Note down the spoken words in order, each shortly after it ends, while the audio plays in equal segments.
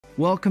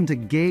Welcome to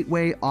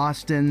Gateway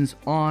Austin's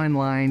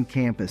online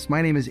campus.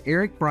 My name is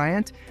Eric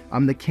Bryant.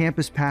 I'm the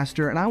campus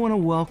pastor, and I want to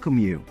welcome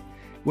you.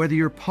 Whether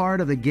you're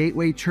part of the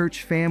Gateway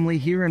Church family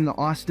here in the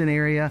Austin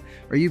area,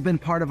 or you've been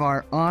part of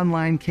our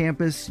online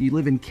campus, you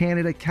live in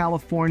Canada,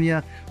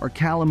 California, or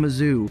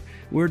Kalamazoo,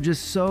 we're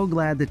just so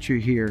glad that you're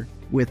here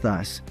with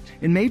us.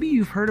 And maybe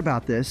you've heard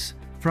about this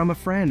from a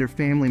friend or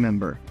family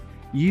member.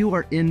 You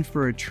are in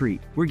for a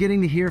treat. We're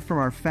getting to hear from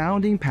our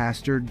founding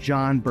pastor,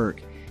 John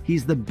Burke.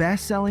 He's the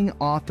best-selling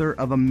author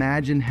of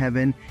Imagine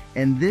Heaven,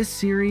 and this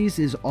series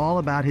is all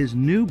about his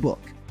new book,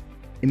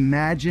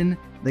 Imagine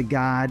the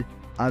God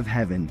of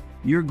Heaven.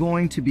 You're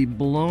going to be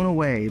blown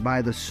away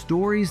by the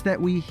stories that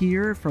we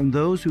hear from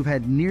those who've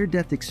had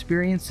near-death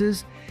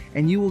experiences,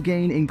 and you will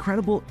gain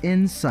incredible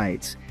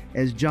insights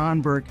as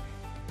John Burke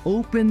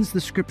opens the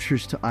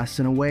scriptures to us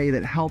in a way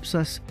that helps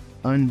us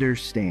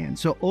understand.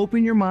 So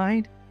open your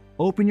mind,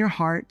 open your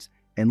heart,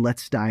 and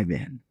let's dive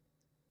in.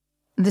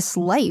 This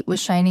light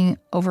was shining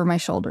over my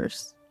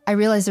shoulders. I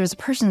realized there was a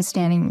person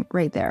standing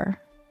right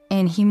there,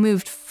 and he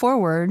moved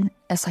forward.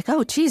 It's like,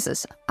 oh,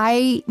 Jesus.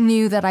 I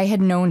knew that I had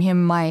known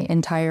him my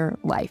entire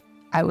life.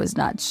 I was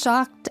not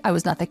shocked. I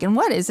was not thinking,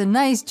 what is a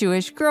nice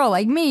Jewish girl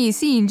like me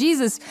seeing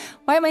Jesus?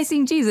 Why am I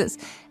seeing Jesus?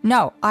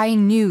 No, I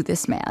knew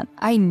this man.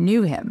 I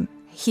knew him.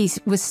 He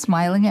was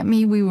smiling at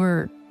me. We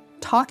were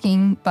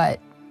talking, but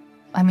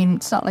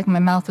it's not like my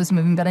mouth was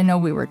moving, but I know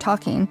we were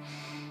talking.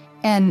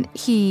 And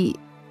he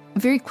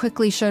very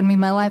quickly showed me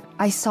my life.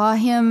 I saw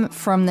him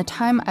from the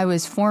time I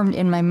was formed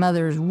in my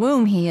mother's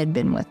womb. He had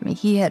been with me.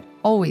 He had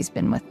always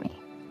been with me.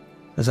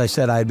 As I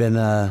said, I'd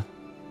been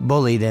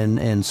bullied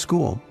in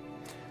school.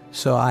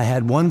 So I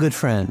had one good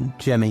friend,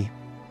 Jimmy.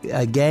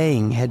 A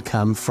gang had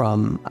come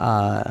from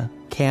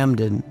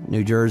Camden,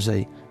 New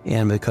Jersey,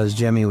 and because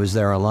Jimmy was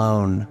there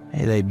alone,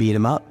 they beat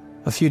him up.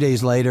 A few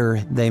days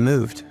later, they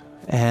moved,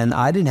 and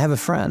I didn't have a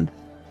friend.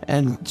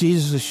 And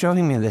Jesus was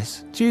showing me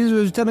this. Jesus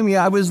was telling me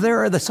I was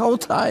there this whole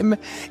time.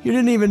 You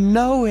didn't even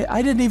know it.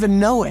 I didn't even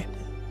know it.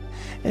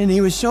 And he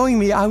was showing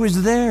me I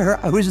was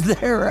there. I was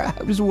there.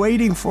 I was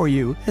waiting for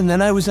you. And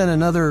then I was in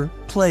another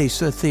place,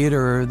 that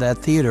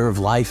theater of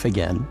life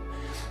again.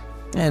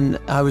 And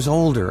I was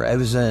older. I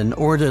was an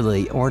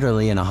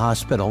orderly in a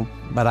hospital.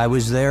 But I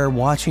was there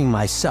watching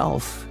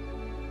myself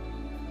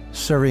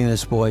serving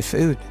this boy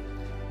food.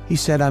 He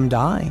said, I'm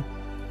dying.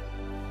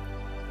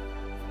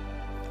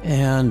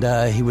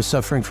 And he was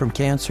suffering from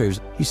cancer.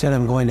 He said,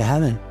 I'm going to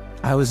heaven.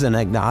 I was an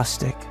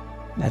agnostic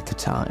at the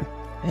time.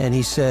 And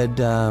he said,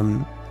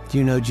 do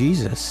you know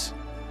Jesus?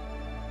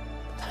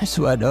 I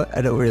said,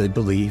 I don't really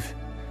believe.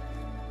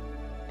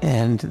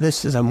 And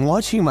this is, I'm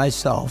watching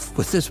myself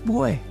with this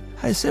boy.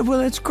 I said, well,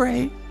 that's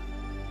great.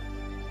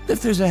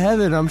 If there's a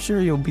heaven, I'm sure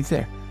you'll be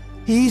there.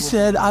 He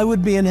said I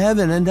would be in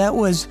heaven, and that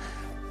was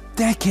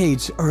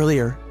decades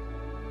earlier.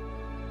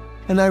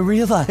 And I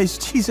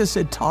realized Jesus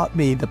had taught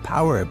me the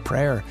power of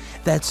prayer.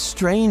 That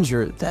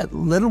stranger, that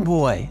little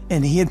boy,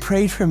 and he had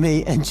prayed for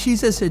me, and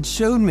Jesus had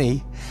showed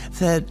me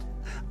that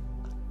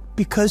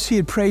because he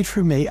had prayed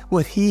for me,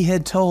 what he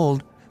had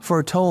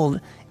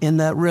foretold in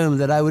that room,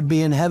 that I would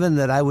be in heaven,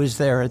 that I was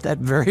there at that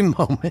very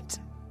moment.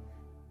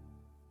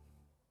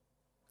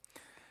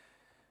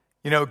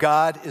 You know,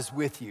 God is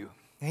with you.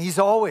 He's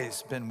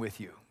always been with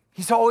you.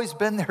 He's always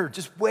been there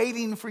just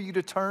waiting for you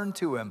to turn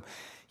to him.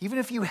 Even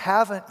if you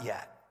haven't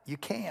yet, you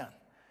can.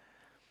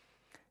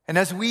 And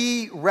as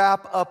we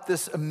wrap up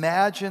this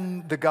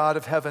Imagine the God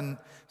of Heaven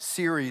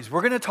series,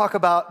 we're going to talk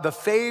about the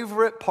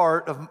favorite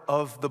part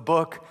of the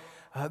book,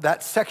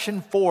 that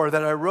section 4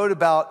 that I wrote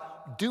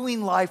about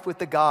doing life with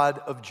the God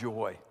of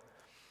joy.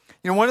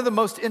 You know, one of the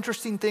most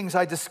interesting things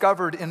I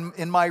discovered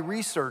in my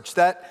research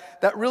that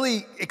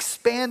really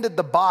expanded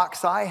the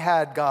box I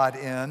had God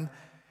in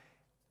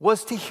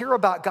was to hear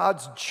about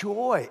God's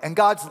joy and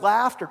God's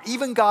laughter,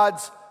 even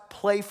God's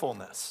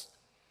playfulness,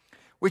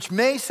 which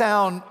may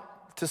sound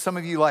to some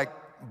of you like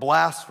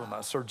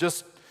blasphemous or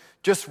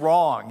just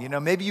wrong. You know,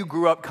 maybe you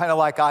grew up kind of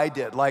like I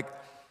did. Like,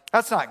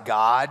 that's not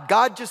God.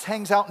 God just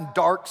hangs out in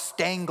dark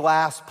stained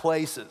glass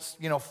places,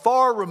 you know,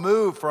 far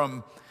removed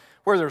from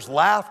where there's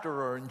laughter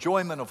or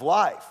enjoyment of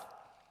life.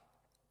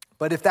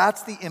 But if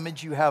that's the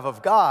image you have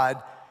of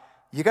God,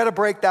 you got to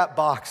break that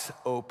box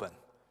open,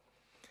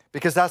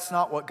 because that's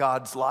not what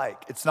God's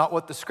like. It's not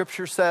what the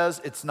scripture says.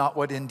 It's not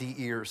what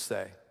NDEs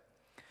say.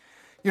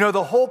 You know,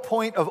 the whole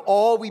point of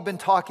all we've been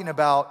talking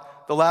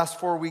about the last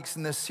 4 weeks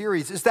in this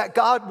series is that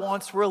God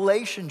wants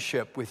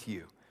relationship with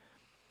you.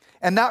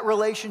 And that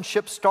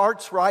relationship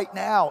starts right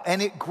now,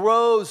 and it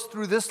grows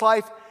through this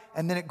life,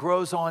 and then it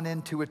grows on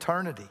into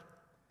eternity.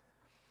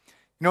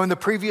 You know, in the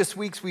previous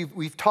weeks,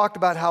 we've talked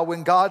about how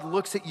when God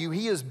looks at you,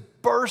 he is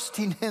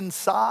bursting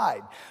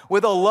inside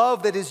with a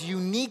love that is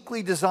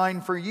uniquely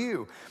designed for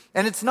you.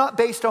 And it's not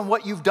based on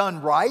what you've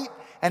done right,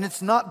 and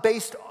it's not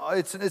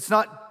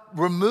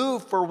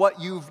removed for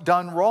what you've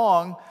done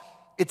wrong.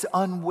 It's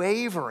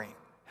unwavering,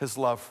 his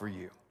love for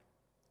you.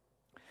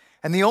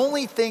 And the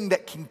only thing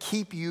that can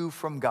keep you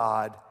from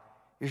God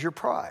is your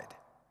pride.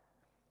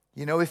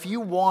 You know, if you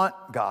want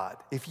God,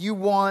 if you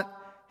want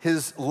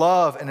his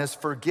love and his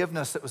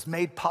forgiveness that was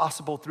made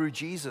possible through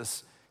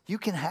Jesus, you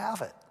can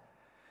have it.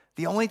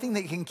 The only thing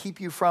that can keep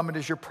you from it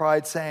is your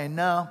pride saying,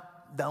 no,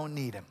 don't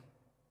need him.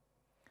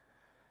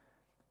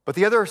 But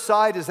the other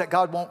side is that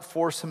God won't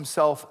force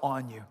himself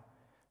on you,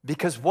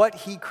 because what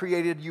he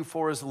created you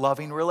for is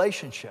loving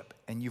relationship,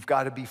 and you've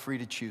got to be free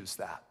to choose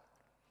that.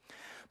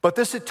 But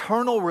this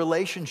eternal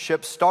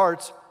relationship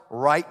starts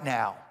right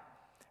now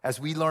as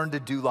we learn to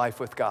do life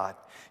with God.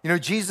 You know,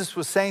 Jesus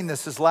was saying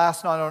this his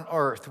last night on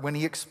earth when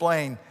he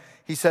explained,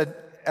 he said,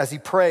 as he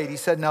prayed, he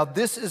said, now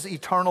this is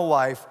eternal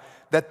life,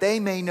 that they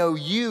may know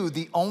you,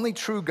 the only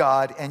true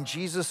God, and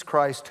Jesus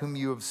Christ whom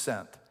you have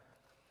sent.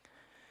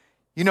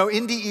 You know,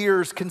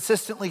 NDEs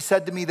consistently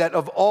said to me that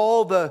of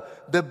all the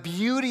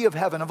beauty of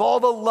heaven, of all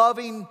the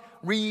loving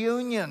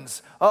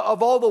reunions,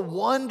 of all the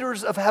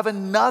wonders of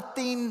heaven,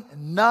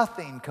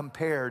 nothing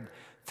compared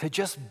to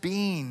just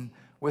being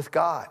with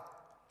God.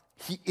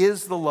 He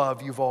is the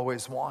love you've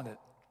always wanted.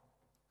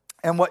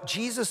 And what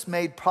Jesus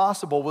made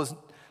possible was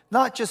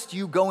not just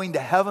you going to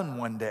heaven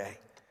one day,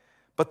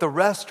 but the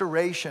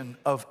restoration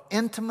of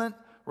intimate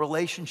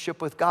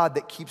relationship with God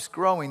that keeps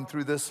growing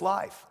through this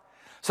life,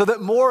 so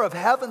that more of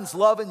heaven's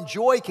love and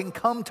joy can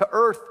come to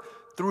earth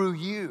through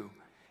you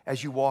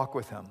as you walk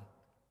with him.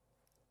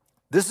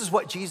 This is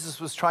what Jesus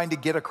was trying to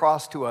get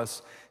across to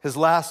us his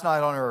last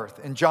night on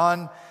earth. In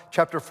John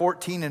chapter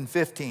 14 and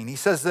 15, he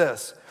says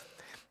this,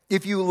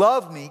 if you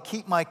love me,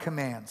 keep my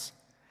commands,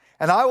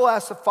 and I will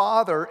ask the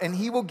Father, and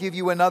he will give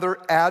you another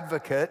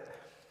advocate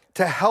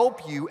to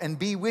help you and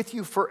be with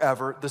you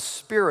forever, the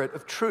Spirit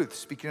of truth,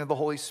 speaking of the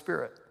Holy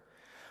Spirit.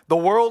 The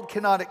world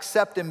cannot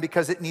accept him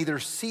because it neither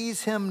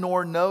sees him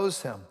nor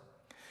knows him.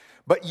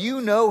 But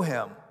you know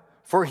him,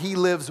 for he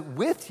lives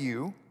with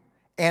you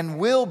and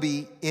will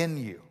be in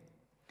you.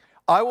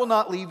 I will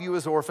not leave you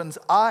as orphans.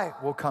 I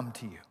will come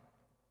to you.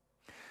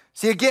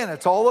 See, again,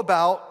 it's all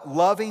about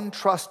loving,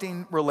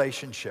 trusting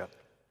relationship.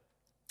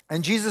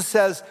 And Jesus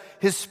says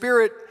his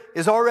Spirit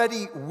is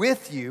already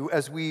with you,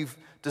 as we've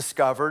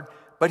discovered,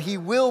 but he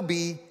will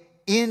be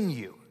in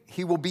you.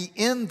 He will be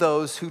in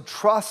those who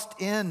trust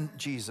in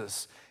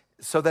Jesus,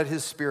 so that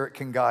his Spirit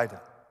can guide him.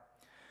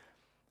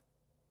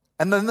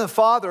 And then the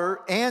Father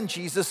and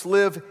Jesus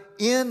live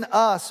in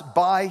us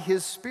by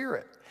his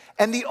Spirit.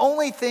 And the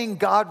only thing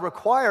God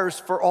requires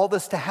for all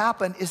this to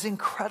happen is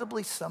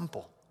incredibly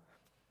simple.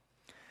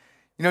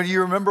 You know, do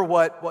you remember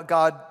what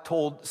God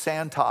told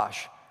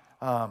Santosh?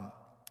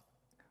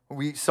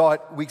 We saw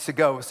it weeks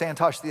ago.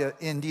 Santosh, the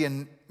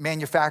Indian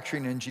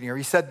manufacturing engineer,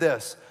 he said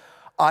this,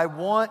 I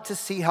want to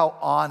see how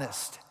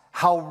honest,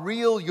 how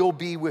real you'll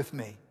be with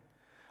me.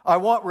 I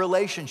want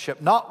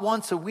relationship, not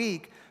once a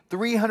week,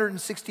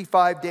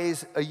 365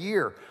 days a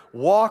year.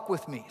 Walk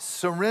with me,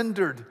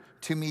 surrendered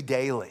to me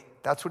daily.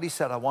 That's what he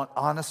said. I want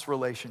honest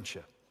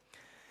relationship.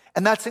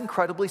 And that's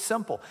incredibly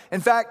simple.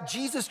 In fact,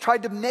 Jesus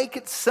tried to make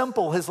it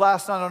simple his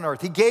last night on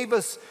earth. He gave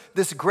us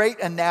this great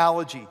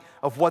analogy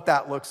of what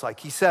that looks like.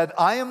 He said,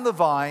 I am the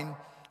vine,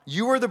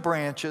 you are the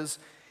branches.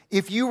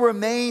 If you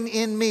remain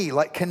in me,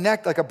 like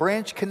a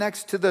branch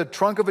connects to the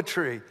trunk of a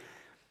tree,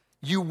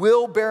 you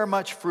will bear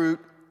much fruit.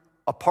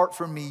 Apart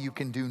from me, you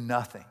can do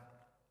nothing.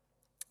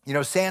 You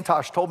know,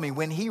 Santosh told me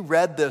when he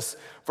read this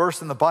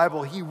verse in the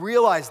Bible, he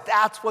realized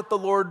that's what the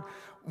Lord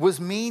was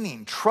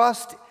meaning.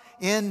 Trust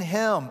in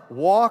him,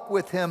 walk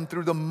with him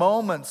through the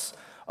moments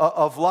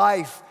of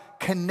life,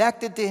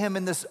 connected to him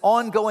in this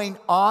ongoing,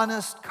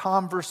 honest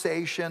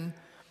conversation,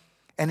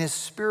 and his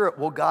Spirit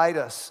will guide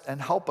us and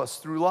help us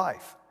through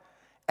life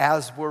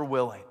as we're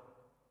willing.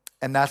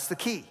 And that's the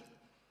key.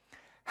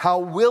 How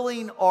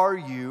willing are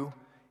you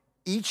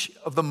each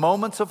of the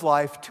moments of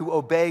life to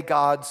obey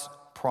God's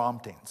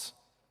promptings?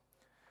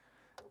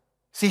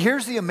 See,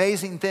 here's the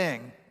amazing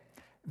thing.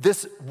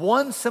 This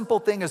one simple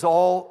thing is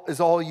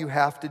all you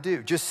have to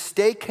do. Just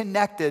stay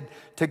connected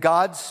to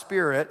God's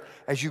Spirit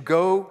as you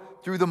go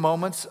through the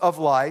moments of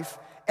life,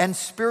 and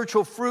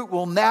spiritual fruit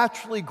will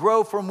naturally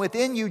grow from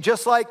within you,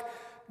 just like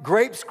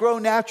grapes grow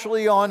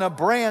naturally on a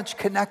branch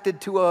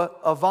connected to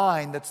a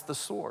vine that's the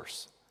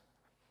source.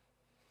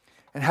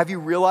 And have you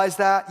realized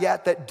that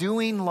yet? That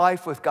doing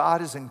life with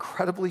God is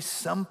incredibly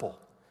simple.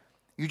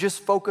 You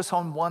just focus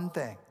on one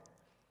thing.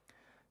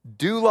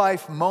 Do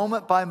life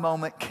moment by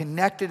moment,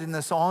 connected in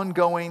this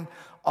ongoing,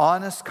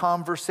 honest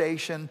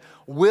conversation,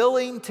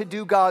 willing to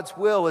do God's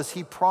will as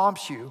he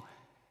prompts you,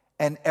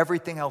 and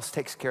everything else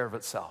takes care of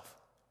itself.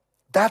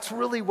 That's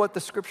really what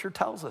the scripture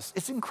tells us.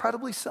 It's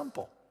incredibly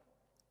simple.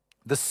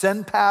 The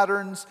sin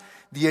patterns,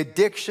 the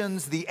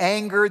addictions, the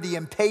anger, the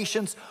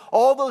impatience,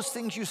 all those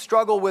things you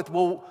struggle with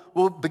will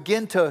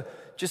begin to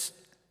just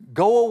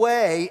go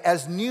away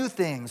as new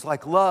things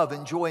like love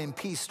and joy and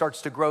peace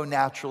starts to grow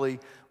naturally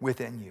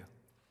within you.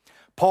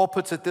 Paul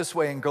puts it this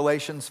way in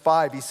Galatians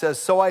 5. He says,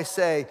 so I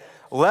say,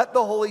 let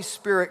the Holy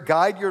Spirit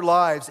guide your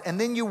lives, and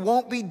then you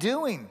won't be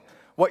doing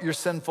what your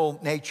sinful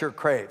nature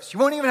craves. You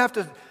won't even have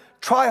to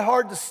try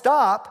hard to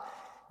stop.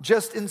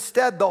 Just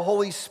instead, the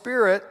Holy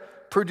Spirit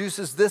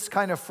produces this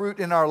kind of fruit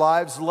in our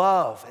lives: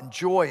 love and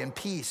joy and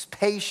peace,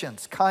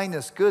 patience,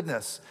 kindness,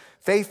 goodness,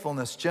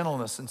 faithfulness,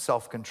 gentleness, and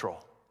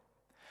self-control.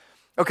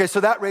 Okay, so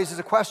that raises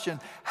a question.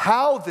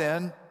 How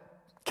then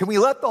can we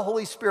let the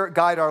Holy Spirit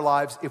guide our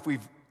lives if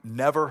we've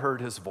never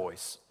heard his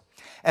voice?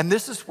 And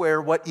this is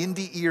where what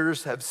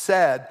NDEs have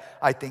said,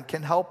 I think,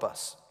 can help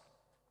us.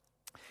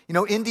 You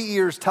know,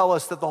 NDEs tell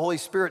us that the Holy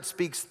Spirit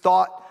speaks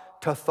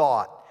thought to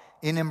thought,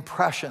 in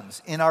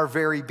impressions, in our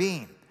very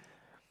being.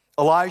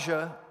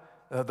 Elijah,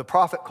 the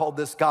prophet, called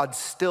this God's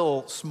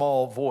still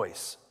small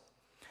voice.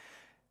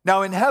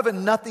 Now in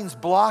heaven, nothing's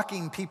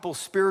blocking people's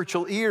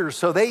spiritual ears,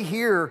 so they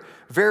hear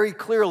very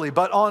clearly.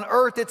 But on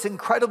earth, it's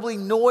incredibly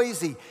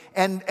noisy,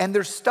 and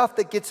there's stuff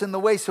that gets in the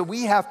way, so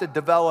we have to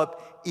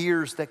develop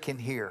ears that can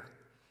hear.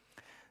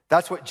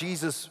 That's what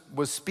Jesus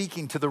was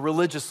speaking to the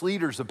religious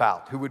leaders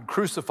about who would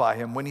crucify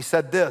him when he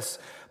said this,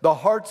 "The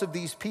hearts of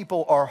these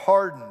people are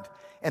hardened,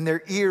 and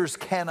their ears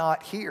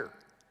cannot hear."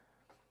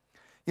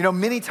 You know,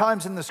 many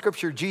times in the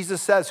scripture,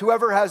 Jesus says,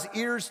 "Whoever has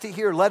ears to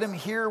hear, let him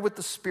hear what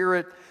the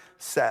Spirit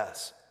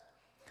says."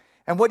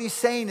 And what he's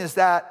saying is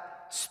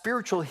that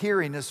spiritual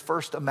hearing is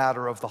first a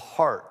matter of the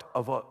heart,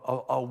 of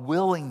a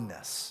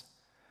willingness.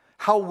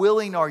 How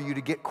willing are you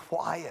to get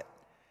quiet,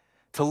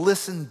 to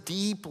listen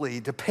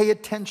deeply, to pay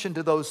attention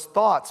to those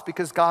thoughts?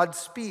 Because God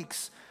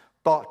speaks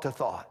thought to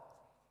thought.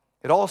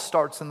 It all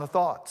starts in the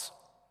thoughts.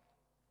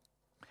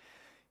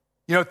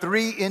 You know,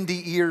 3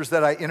 NDEs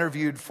that I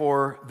interviewed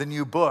for the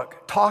new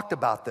book talked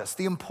about this,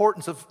 the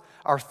importance of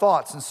our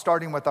thoughts and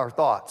starting with our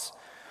thoughts.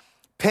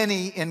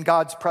 Penny, in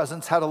God's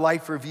presence, had a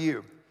life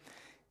review.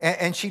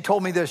 And she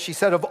told me this. She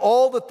said, "Of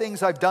all the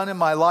things I've done in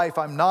my life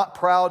I'm not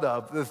proud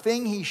of, the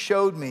thing he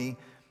showed me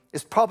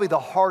is probably the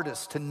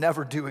hardest to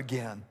never do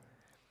again."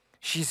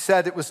 She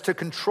said it was to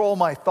control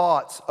my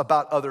thoughts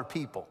about other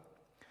people.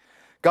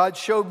 God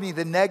showed me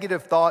the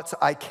negative thoughts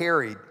I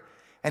carried.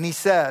 And he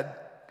said,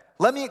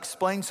 "Let me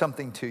explain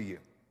something to you.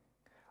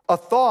 A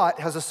thought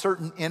has a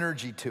certain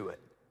energy to it.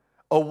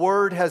 A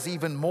word has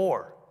even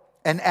more.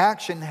 An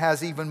action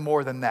has even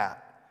more than that.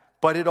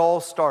 But it all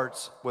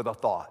starts with a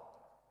thought."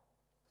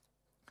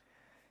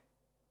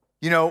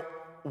 You know,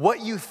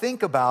 what you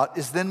think about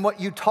is then what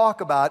you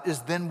talk about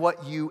is then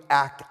what you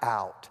act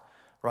out,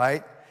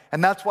 right?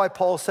 And that's why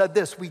Paul said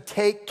this, we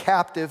take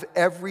captive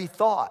every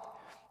thought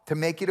to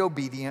make it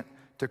obedient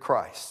to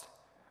Christ.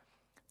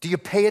 Do you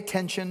pay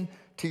attention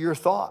to your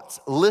thoughts?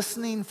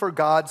 Listening for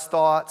God's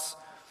thoughts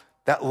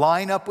that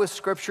line up with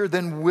Scripture,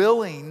 then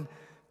willing,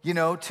 you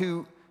know,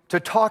 to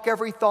talk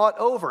every thought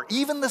over,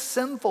 even the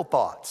sinful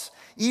thoughts,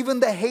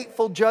 even the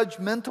hateful,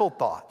 judgmental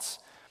thoughts.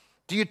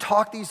 Do you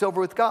talk these over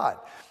with God?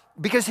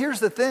 Because here's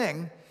the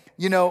thing,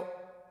 you know,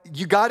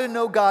 you got to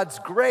know God's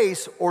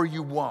grace or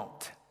you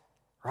won't,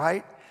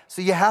 right?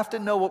 So you have to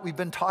know what we've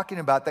been talking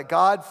about, that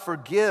God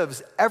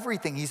forgives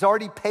everything. He's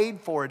already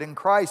paid for it in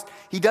Christ.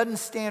 He doesn't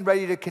stand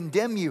ready to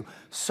condemn you,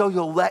 so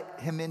you'll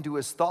let him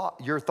into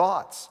your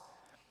thoughts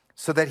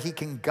so that he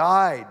can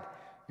guide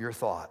your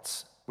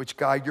thoughts, which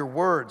guide your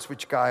words,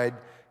 which guide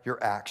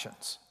your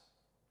actions.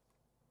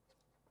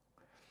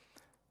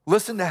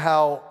 Listen to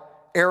how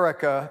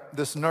Erica,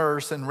 this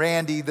nurse, and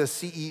Randy, the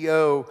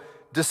CEO,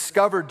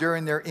 discovered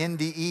during their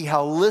NDE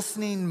how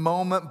listening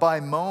moment by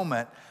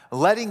moment,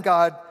 letting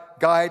God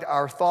guide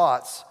our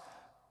thoughts,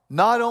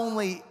 not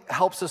only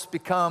helps us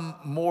become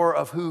more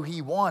of who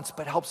he wants,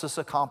 but helps us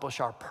accomplish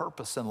our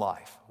purpose in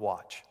life.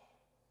 Watch.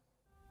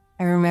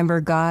 I remember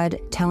God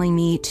telling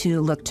me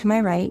to look to my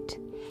right,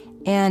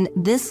 and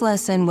this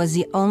lesson was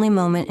the only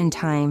moment in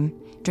time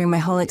during my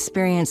whole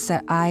experience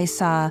that I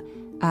saw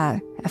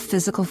a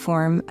physical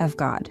form of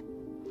God.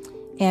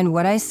 And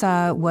what I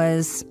saw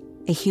was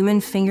a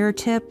human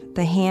fingertip,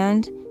 the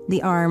hand,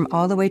 the arm,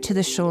 all the way to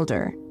the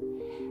shoulder.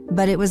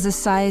 But it was the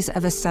size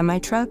of a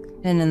semi-truck,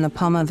 and in the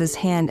palm of his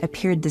hand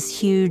appeared this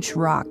huge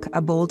rock,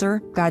 a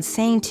boulder. God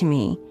saying to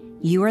me,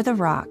 "You are the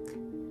rock."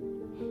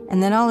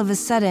 And then all of a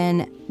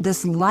sudden,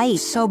 this light,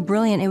 so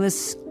brilliant, it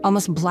was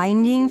almost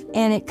blinding,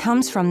 and it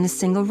comes from this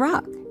single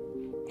rock.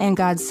 And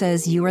God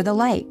says, "You are the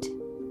light.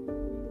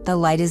 The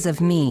light is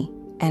of me,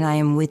 and I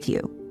am with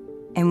you."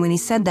 And when he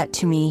said that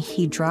to me,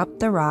 he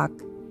dropped the rock,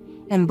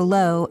 and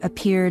below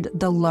appeared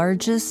the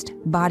largest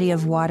body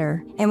of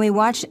water. And we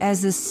watched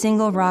as this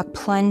single rock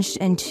plunged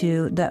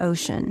into the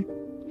ocean.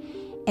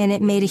 And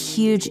it made a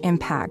huge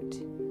impact.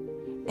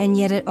 And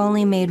yet it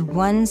only made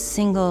one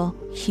single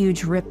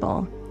huge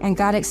ripple. And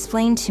God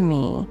explained to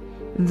me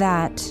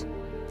that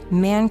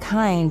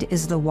mankind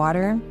is the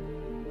water,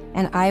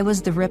 and I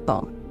was the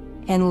ripple.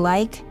 And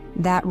like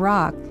that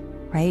rock,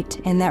 right,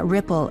 and that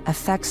ripple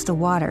affects the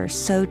water,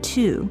 so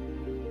too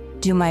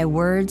do my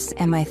words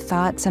and my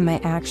thoughts and my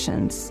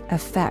actions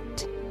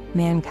affect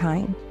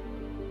mankind.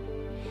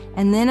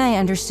 And then I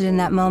understood in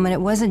that moment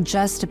it wasn't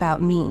just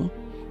about me.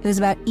 It was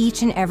about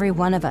each and every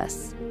one of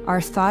us.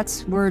 Our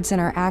thoughts, words, and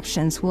our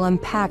actions will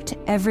impact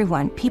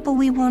everyone, people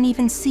we won't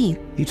even see.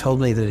 He told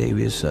me that he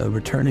was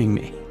returning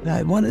me.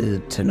 I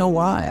wanted to know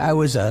why. I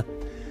was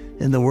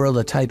in the world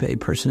a type A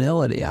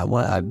personality.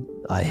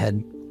 I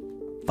had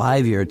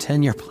 5-year,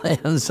 10-year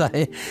plans.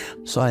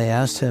 So I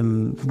asked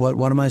him,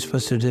 what am I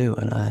supposed to do?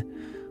 And I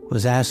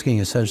was asking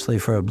essentially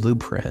for a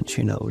blueprint,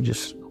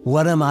 just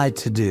what am I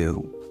to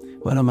do?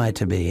 What am I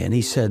to be? And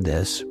he said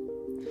this.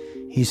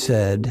 He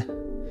said,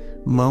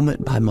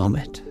 moment by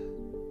moment,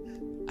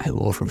 I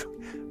will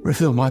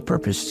reveal my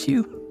purpose to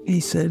you. He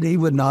said he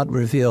would not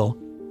reveal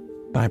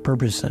my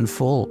purpose in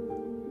full,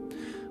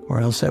 or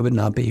else I would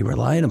not be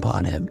relying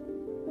upon him,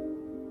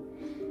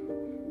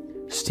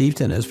 steeped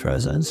in his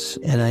presence.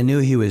 And I knew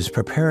he was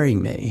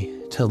preparing me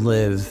to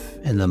live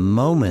in the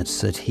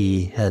moments that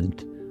he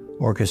had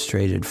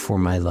orchestrated for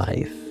my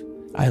life.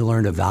 I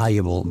learned a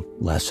valuable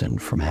lesson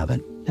from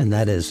heaven, and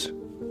that is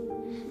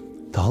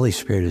the Holy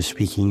Spirit is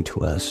speaking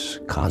to us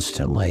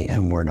constantly,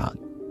 and we're not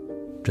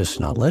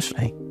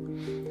listening.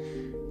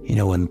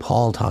 When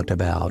Paul talked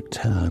about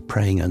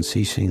praying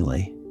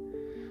unceasingly,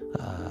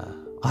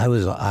 I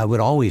would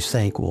always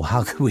think, well,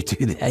 how could we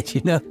do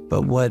that,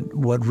 But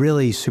what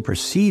really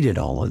superseded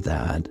all of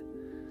that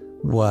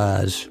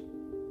was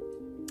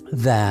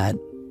that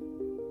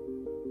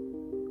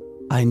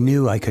I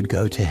knew I could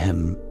go to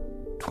him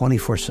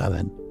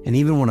 24/7. And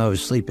even when I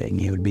was sleeping,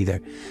 he would be there.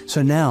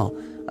 So now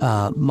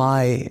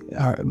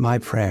my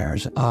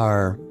prayers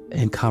are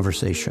in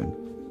conversation.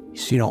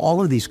 So,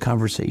 all of these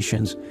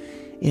conversations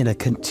in a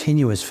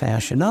continuous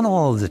fashion, not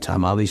all of the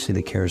time. Obviously,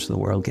 the cares of the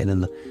world get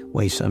in the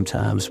way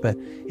sometimes, but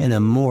in a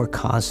more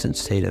constant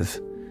state of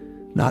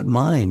not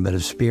mind, but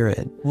of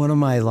spirit. One of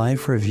my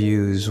life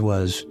reviews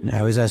was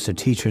I was asked to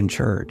teach in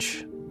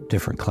church,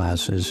 different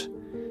classes,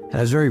 and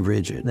I was very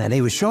rigid. And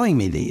he was showing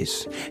me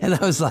these. And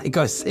I was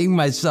seeing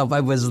myself. I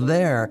was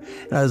there.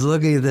 And I was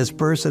looking at this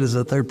person as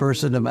a third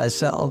person to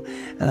myself.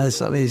 And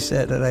somebody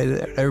said, and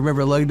I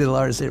remember looking to the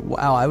Lord and said,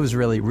 wow, I was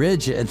really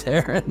rigid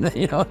there. And,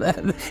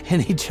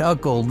 and he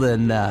chuckled.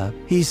 And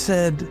he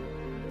said,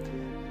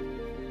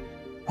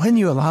 when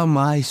you allow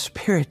my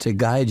Spirit to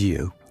guide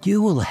you,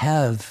 you will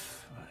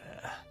have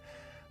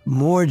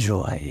more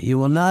joy. You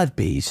will not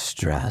be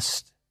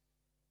stressed.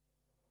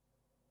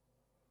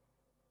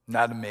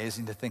 Not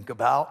amazing to think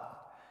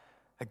about?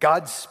 That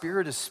God's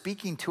Spirit is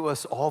speaking to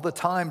us all the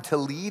time to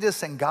lead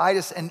us and guide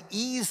us and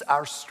ease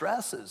our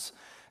stresses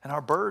and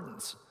our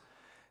burdens.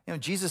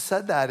 Jesus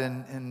said that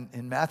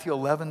in Matthew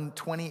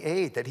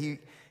 11:28, that he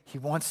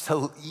wants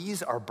to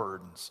ease our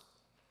burdens.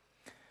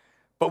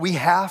 But we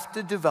have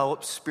to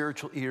develop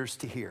spiritual ears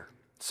to hear.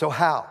 So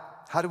how?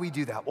 How do we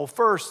do that? Well,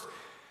 first,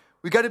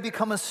 we got to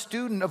become a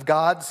student of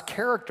God's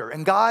character.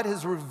 And God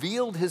has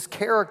revealed his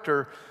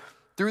character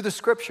through the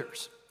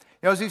scriptures.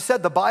 As we've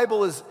said, the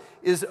Bible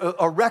is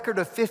a record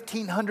of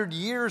 1,500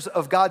 years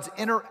of God's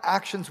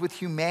interactions with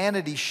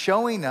humanity,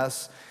 showing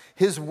us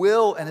his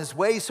will and his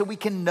ways so we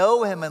can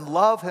know him and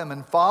love him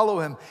and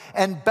follow him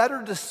and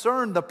better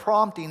discern the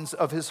promptings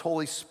of his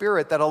Holy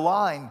Spirit that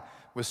align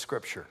with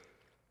Scripture.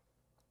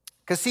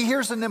 Because see,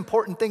 here's an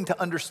important thing to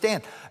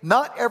understand.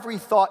 Not every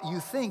thought you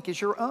think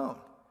is your own.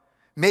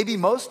 Maybe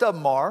most of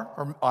them are,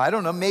 or I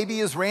don't know,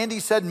 maybe as Randy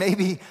said,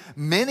 maybe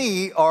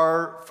many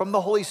are from the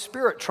Holy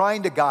Spirit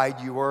trying to guide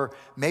you, or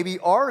maybe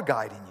are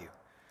guiding you.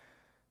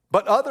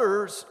 But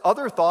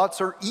other thoughts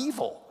are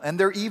evil, and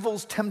they're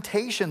evil's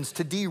temptations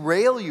to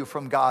derail you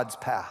from God's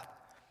path.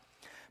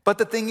 But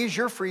the thing is,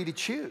 you're free to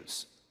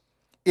choose.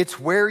 It's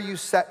where you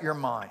set your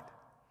mind.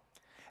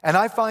 And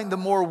I find the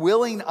more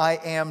willing I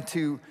am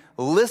to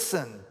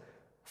listen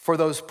for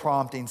those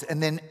promptings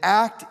and then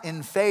act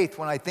in faith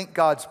when I think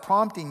God's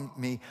prompting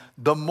me,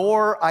 the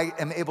more I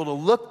am able to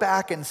look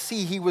back and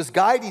see he was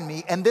guiding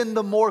me, and then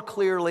the more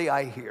clearly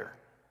I hear.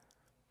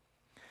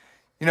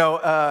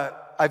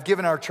 I've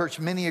given our church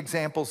many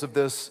examples of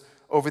this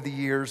over the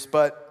years,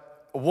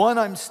 but one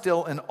I'm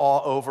still in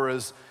awe over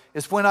is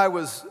when I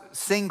was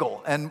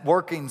single and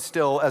working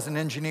still as an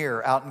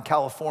engineer out in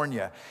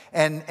California.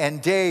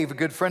 And Dave, a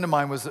good friend of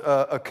mine, was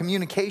a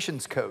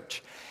communications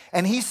coach.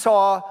 And he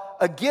saw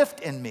a gift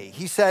in me.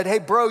 He said, hey,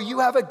 bro, you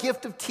have a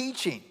gift of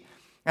teaching.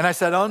 And I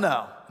said, oh,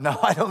 no,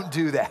 I don't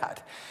do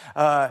that.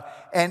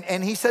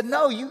 And he said,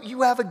 no,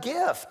 you have a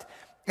gift.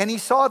 And he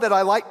saw that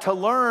I like to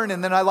learn,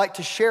 and then I like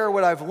to share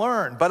what I've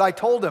learned. But I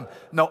told him,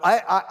 no,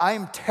 I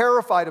am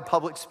terrified of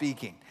public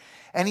speaking.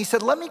 And he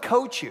said, let me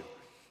coach you.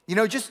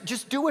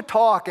 Just do a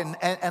talk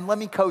and let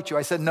me coach you.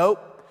 I said,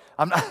 nope,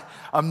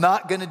 I'm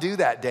not going to do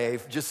that,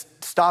 Dave.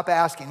 Just stop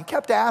asking. He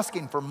kept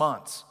asking for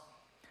months.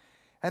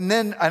 And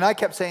I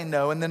kept saying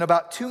no. And then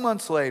about 2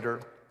 months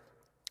later,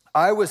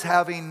 I was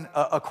having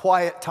a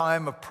quiet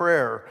time of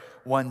prayer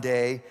one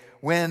day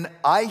when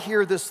I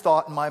hear this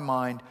thought in my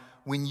mind: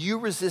 when you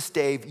resist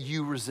Dave,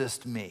 you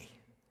resist me.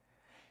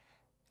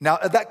 Now,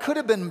 that could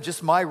have been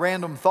just my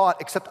random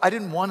thought, except I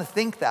didn't want to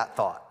think that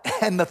thought.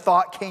 And the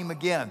thought came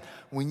again: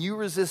 when you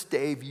resist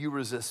Dave, you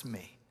resist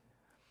me.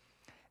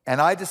 And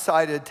I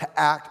decided to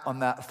act on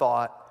that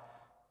thought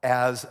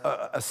as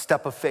a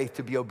step of faith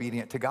to be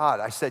obedient to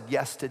God. I said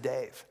yes to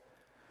Dave.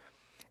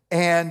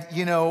 And,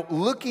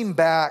 looking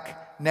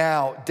back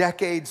now,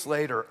 decades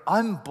later,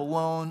 I'm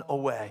blown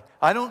away.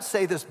 I don't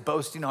say this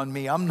boasting on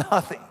me. I'm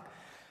nothing.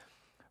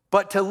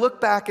 But to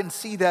look back and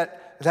see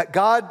that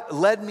God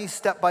led me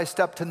step by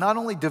step to not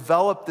only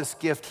develop this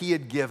gift he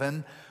had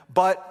given,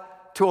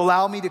 but to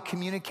allow me to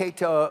communicate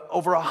to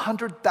over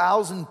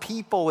 100,000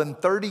 people in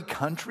 30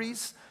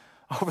 countries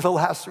over the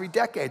last 3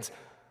 decades.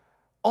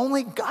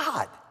 Only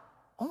God,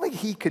 only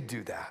He could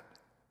do that.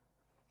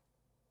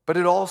 But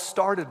it all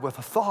started with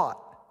a thought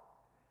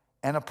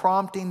and a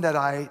prompting that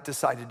I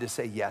decided to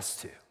say yes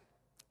to,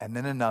 and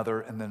then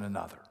another, and then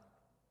another.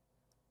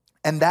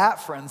 And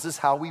that, friends, is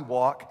how we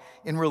walk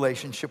in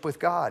relationship with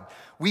God.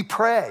 We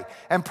pray,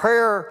 and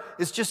prayer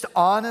is just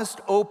honest,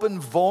 open,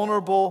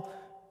 vulnerable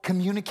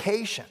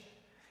communication.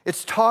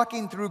 It's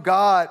talking through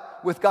God,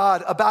 with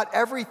God, about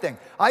everything.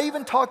 I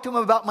even talk to Him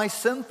about my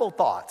sinful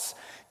thoughts.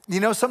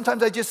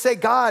 Sometimes I just say,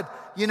 God,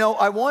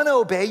 I want to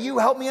obey you.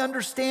 Help me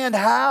understand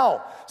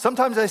how.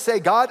 Sometimes I say,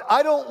 God,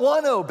 I don't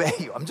want to obey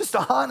you. I'm just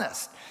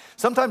honest.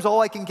 Sometimes all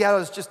I can get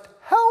is just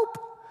help,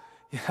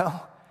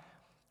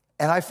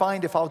 And I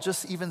find if I'll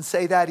just even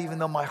say that, even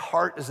though my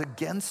heart is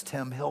against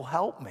Him, He'll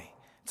help me.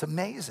 It's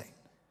amazing.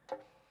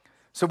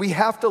 So we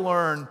have to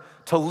learn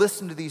to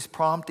listen to these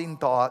prompting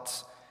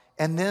thoughts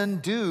and then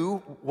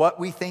do what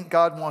we think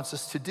God wants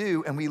us to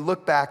do, and we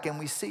look back and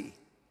we see.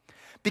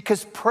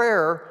 Because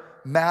prayer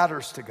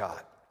matters to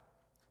God.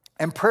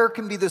 And prayer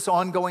can be this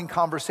ongoing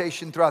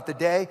conversation throughout the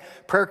day.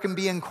 Prayer can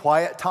be in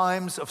quiet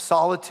times of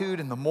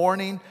solitude in the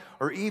morning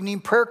or evening.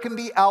 Prayer can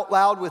be out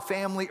loud with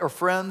family or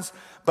friends.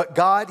 But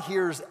God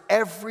hears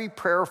every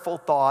prayerful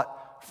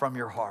thought from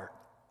your heart.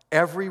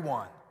 Every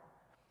one.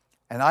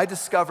 And I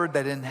discovered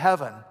that in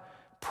heaven,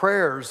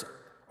 prayers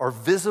are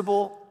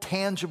visible,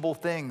 tangible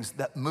things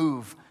that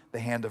move the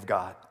hand of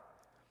God.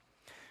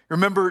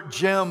 Remember,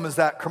 Jim is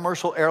that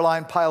commercial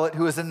airline pilot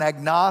who is an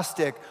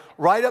agnostic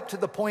right up to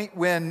the point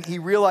when he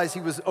realized he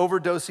was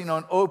overdosing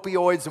on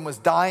opioids and was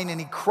dying, and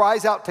he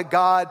cries out to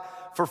God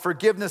for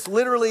forgiveness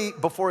literally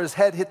before his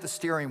head hit the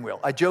steering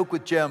wheel. I joke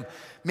with Jim,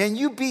 man,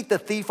 you beat the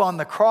thief on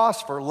the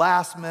cross for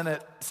last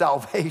minute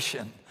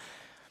salvation.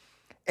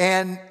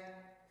 And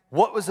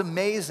what was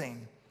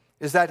amazing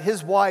is that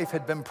his wife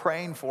had been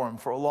praying for him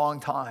for a long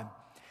time.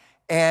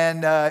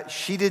 And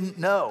she didn't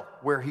know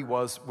where he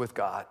was with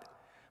God.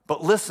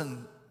 But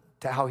listen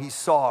to how he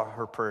saw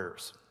her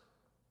prayers.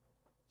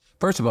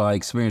 First of all, I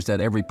experienced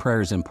that every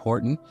prayer is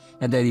important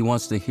and that He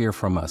wants to hear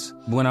from us.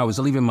 When I was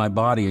leaving my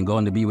body and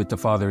going to be with the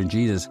Father and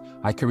Jesus,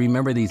 I can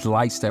remember these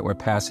lights that were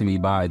passing me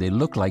by. They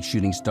looked like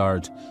shooting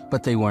stars,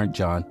 but they weren't,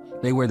 John.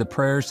 They were the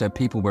prayers that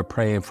people were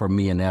praying for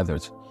me and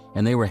others,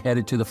 and they were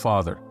headed to the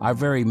Father. Our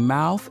very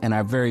mouth and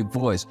our very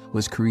voice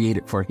was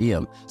created for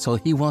Him, so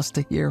He wants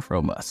to hear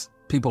from us.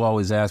 People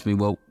always ask me,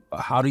 well,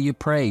 how do you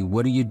pray?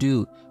 What do you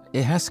do?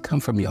 It has to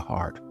come from your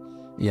heart.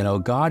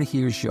 God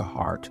hears your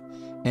heart.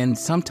 And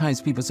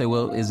sometimes people say,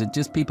 well, is it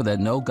just people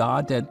that know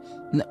God? That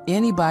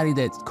anybody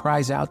that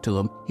cries out to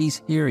Him,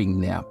 He's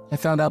hearing them. I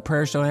found out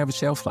prayers don't have a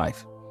shelf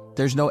life.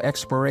 There's no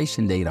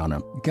expiration date on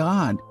them.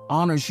 God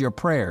honors your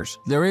prayers.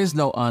 There is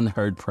no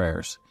unheard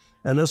prayers.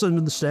 And as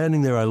I'm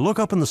standing there, I look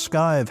up in the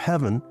sky of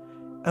heaven,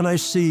 and I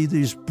see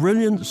these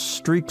brilliant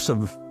streaks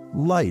of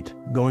light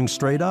going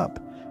straight up.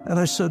 And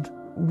I said,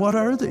 what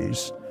are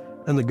these?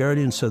 And the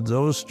guardian said,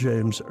 those,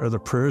 James, are the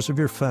prayers of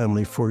your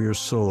family for your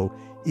soul,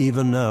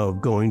 even now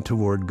going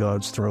toward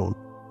God's throne.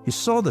 He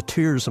saw the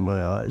tears in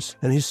my eyes,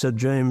 and he said,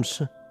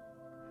 James,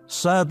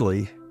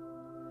 sadly,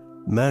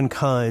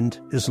 mankind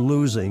is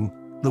losing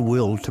the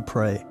will to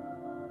pray.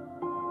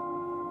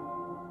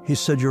 He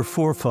said, your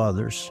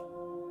forefathers,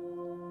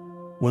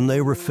 when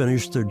they were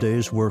finished their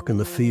day's work in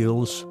the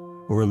fields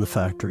or in the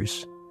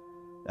factories,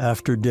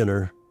 after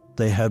dinner,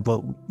 they had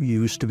what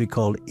used to be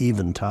called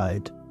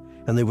eventide,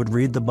 and they would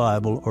read the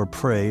Bible or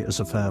pray as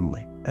a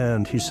family.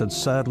 And he said,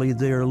 sadly,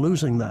 they are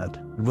losing that.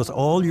 With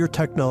all your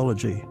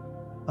technology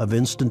of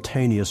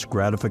instantaneous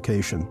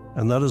gratification,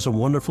 and that is a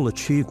wonderful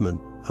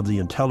achievement of the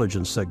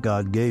intelligence that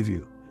God gave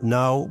you.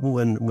 Now,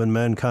 when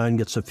mankind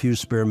gets a few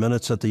spare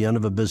minutes at the end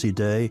of a busy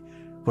day,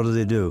 what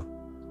do?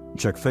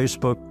 Check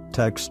Facebook,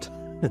 text,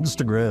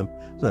 Instagram.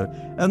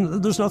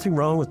 And there's nothing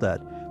wrong with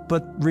that.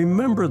 But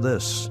remember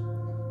this,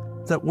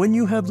 that when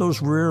you have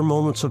those rare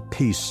moments of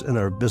peace in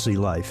our busy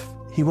life,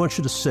 He wants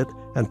you to sit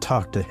and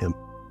talk to Him.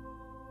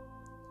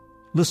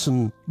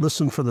 Listen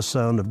for the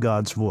sound of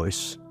God's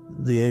voice.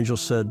 The angel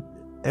said,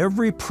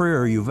 every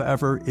prayer you've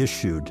ever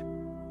issued,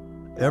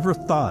 ever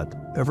thought,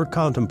 ever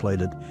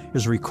contemplated,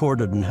 is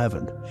recorded in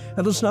heaven.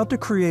 And it's not to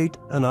create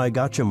an I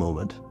gotcha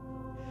moment.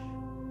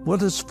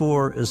 What it's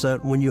for is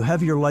that when you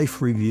have your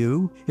life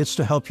review, it's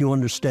to help you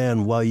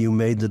understand why you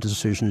made the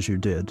decisions you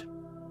did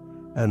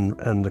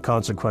and the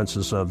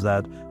consequences of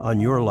that on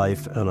your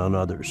life and on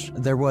others.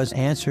 There was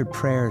answered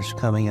prayers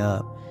coming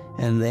up,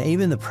 and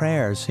even the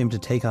prayers seemed to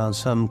take on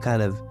some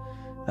kind of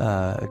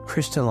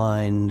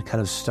crystalline, kind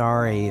of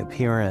starry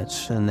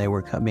appearance, and they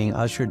were being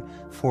ushered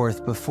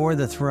forth before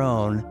the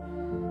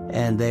throne,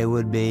 and they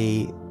would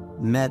be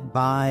met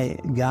by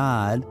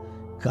God.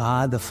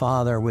 God the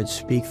Father would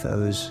speak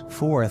those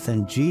forth,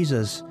 and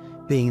Jesus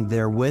being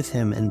there with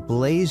him,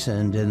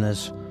 emblazoned in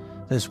this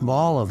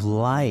ball of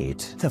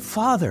light. The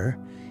Father,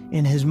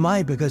 in his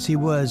might, because he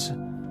was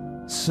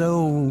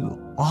so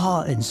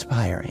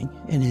awe-inspiring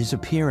in his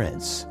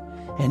appearance,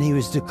 And he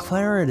was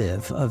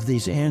declarative of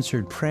these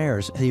answered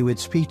prayers. He would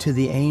speak to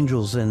the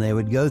angels, and they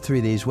would go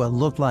through these what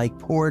looked like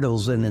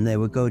portals, and then they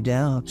would go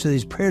down. So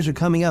these prayers are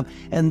coming up,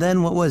 and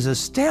then what was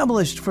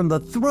established from the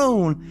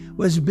throne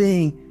was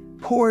being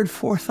poured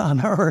forth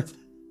on earth. Isn't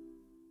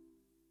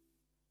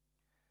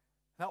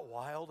that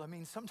wild? I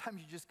mean,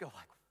 sometimes you just go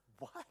like,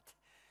 what?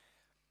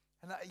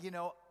 And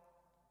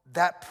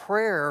that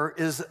prayer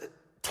is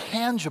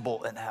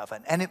tangible in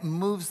heaven, and it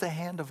moves the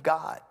hand of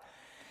God.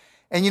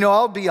 And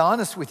I'll be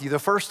honest with you, the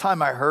first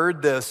time I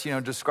heard this,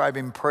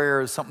 describing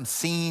prayer as something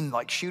seen,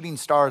 like shooting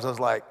stars, I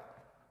was like,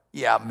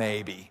 yeah,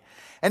 maybe.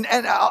 And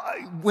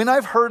when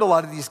I've heard a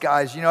lot of these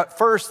guys, at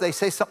first they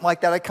say something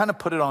like that, I kind of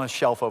put it on a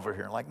shelf over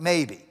here, like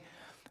maybe.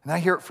 And I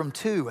hear it from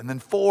 2, and then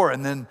 4,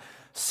 and then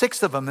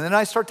 6 of them. And then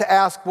I start to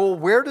ask, well,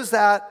 where does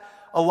that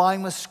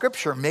align with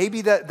Scripture?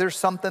 Maybe that there's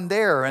something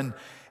there. And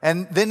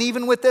then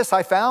even with this,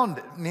 I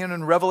found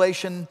in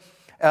Revelation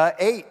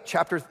 8,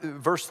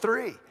 verse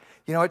 3,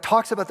 it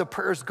talks about the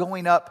prayers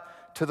going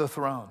up to the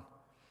throne.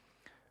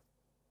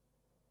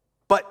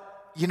 But,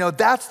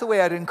 that's the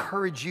way I'd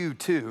encourage you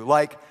too.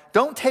 Like,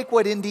 don't take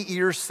what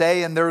NDEs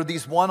say and there are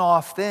these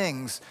one-off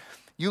things.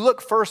 You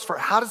look first for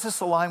how does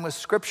this align with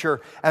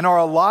Scripture? And are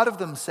a lot of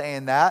them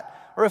saying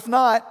that? Or if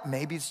not,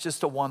 maybe it's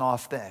just a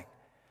one-off thing.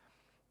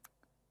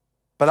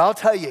 But I'll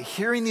tell you,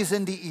 hearing these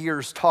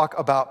NDEs talk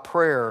about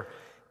prayer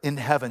in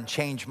heaven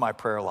changed my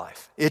prayer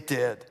life. It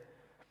did.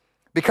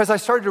 Because I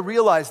started to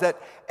realize that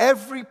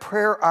every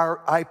prayer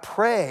I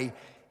pray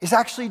is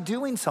actually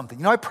doing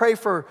something. I pray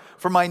for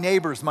my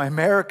neighbors, my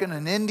American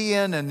and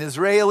Indian and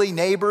Israeli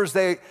neighbors.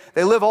 They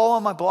live all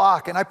on my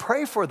block, and I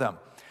pray for them.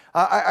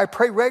 I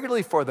pray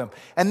regularly for them.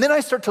 And then I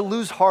start to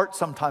lose heart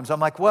sometimes. I'm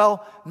like,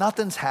 well,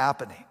 nothing's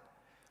happening.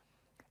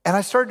 And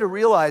I started to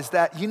realize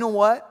that, you know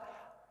what?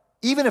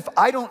 Even if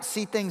I don't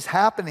see things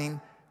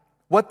happening,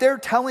 what they're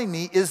telling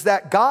me is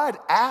that God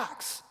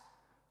acts.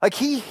 Like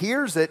he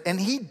hears it and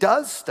he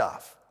does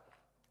stuff.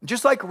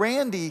 Just like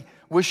Randy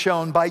was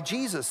shown by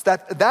Jesus.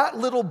 That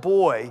little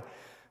boy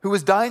who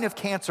was dying of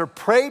cancer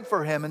prayed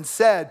for him and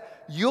said,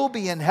 you'll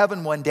be in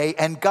heaven one day.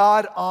 And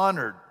God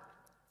honored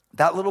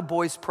that little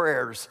boy's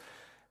prayers.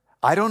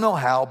 I don't know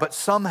how, but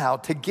somehow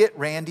to get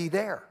Randy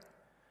there.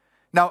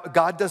 Now,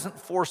 God doesn't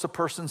force a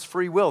person's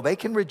free will. They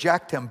can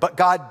reject him, but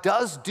God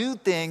does do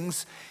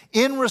things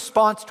in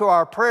response to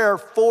our prayer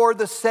for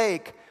the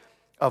sake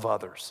of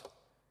others.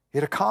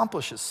 It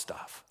accomplishes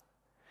stuff.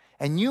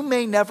 And you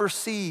may never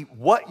see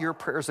what your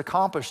prayers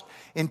accomplished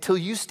until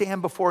you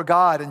stand before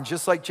God. And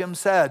just like Jim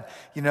said,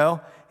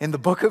 in the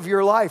book of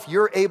your life,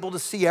 you're able to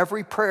see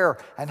every prayer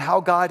and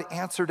how God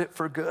answered it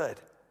for good.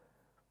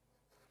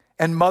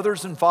 And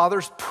mothers and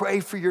fathers, pray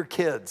for your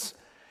kids.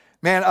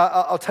 Man,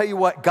 I'll tell you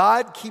what,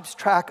 God keeps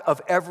track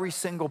of every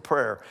single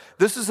prayer.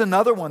 This is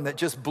another one that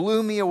just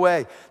blew me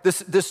away.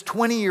 This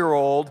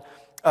 20-year-old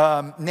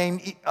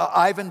named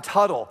Ivan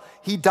Tuttle,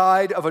 he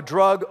died of a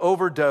drug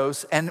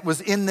overdose and was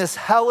in this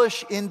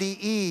hellish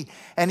NDE,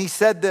 and he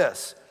said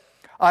this,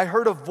 I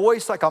heard a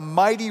voice like a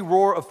mighty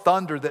roar of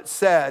thunder that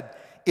said,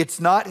 it's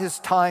not his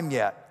time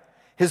yet.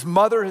 His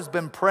mother has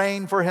been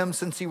praying for him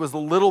since he was a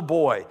little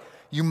boy.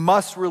 You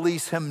must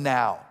release him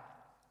now.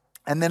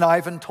 And then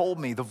Ivan told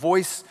me, the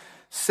voice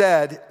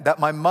said that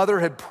my mother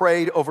had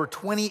prayed over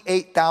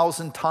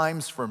 28,000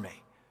 times for me.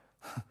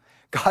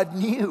 God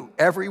knew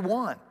every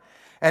one.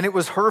 And it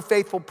was her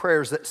faithful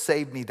prayers that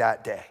saved me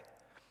that day.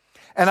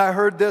 And I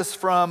heard this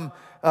from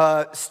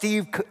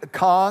Steve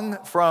Kong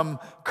from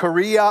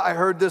Korea. I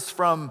heard this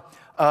from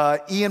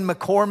Ian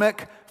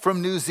McCormick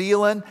from New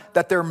Zealand,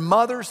 that their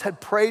mothers had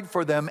prayed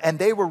for them and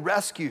they were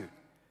rescued.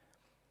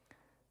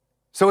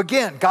 So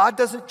again, God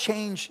doesn't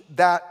change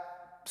that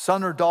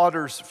son or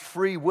daughter's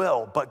free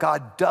will, but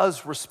God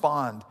does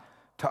respond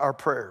to our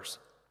prayers.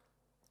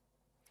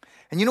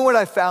 And you know what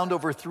I found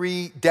over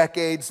 3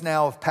 decades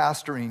now of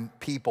pastoring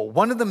people?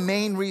 One of the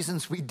main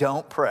reasons we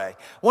don't pray,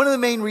 one of the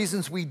main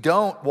reasons we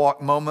don't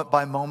walk moment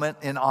by moment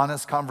in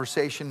honest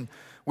conversation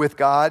with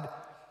God,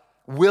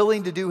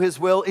 willing to do his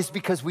will, is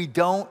because we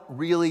don't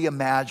really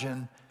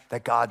imagine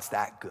that God's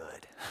that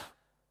good.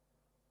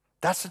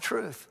 That's the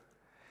truth.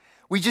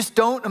 We just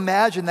don't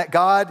imagine that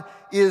God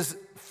is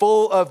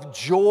full of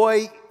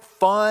joy,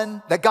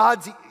 fun, that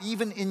God's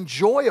even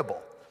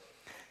enjoyable.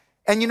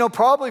 And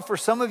probably for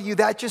some of you,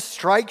 that just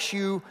strikes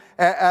you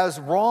as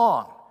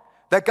wrong.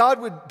 That God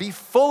would be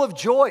full of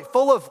joy,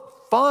 full of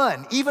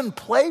fun, even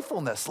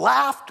playfulness,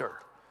 laughter.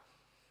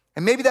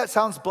 And maybe that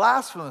sounds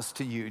blasphemous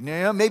to you.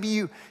 Maybe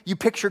you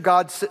picture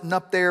God sitting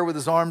up there with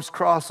his arms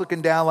crossed,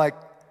 looking down like,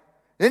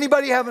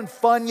 anybody having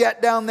fun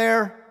yet down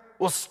there?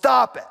 Well,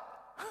 stop it.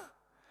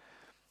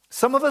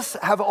 Some of us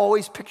have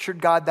always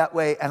pictured God that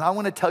way, and I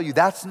want to tell you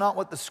that's not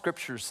what the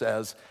scripture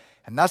says,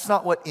 and that's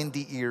not what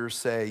NDEs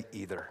say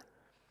either.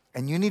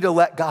 And you need to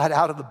let God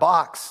out of the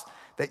box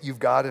that you've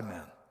got him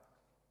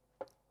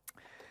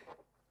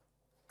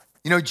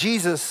in.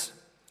 Jesus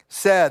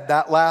said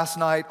that last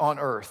night on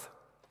earth.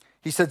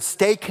 He said,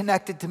 stay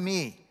connected to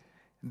me.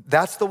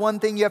 That's the one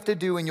thing you have to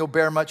do and you'll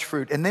bear much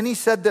fruit. And then he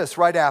said this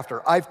right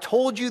after, I've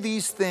told you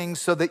these things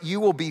so that you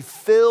will be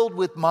filled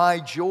with my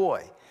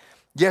joy.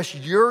 Yes,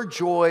 your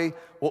joy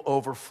will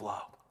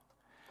overflow.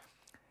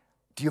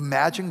 Do you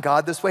imagine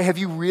God this way? Have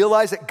you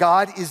realized that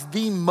God is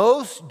the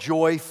most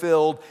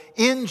joy-filled,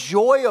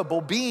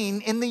 enjoyable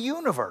being in the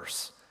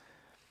universe?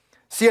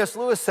 C.S.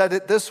 Lewis said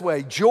it this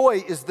way,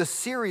 joy is the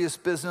serious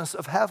business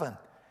of heaven.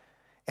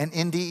 And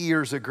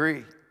NDEs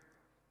agree.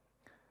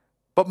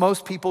 But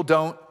most people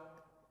don't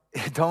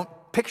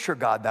picture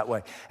God that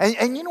way.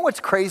 And you know what's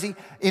crazy?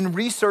 In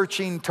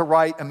researching to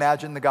write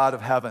Imagine the God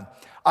of Heaven,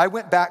 I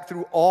went back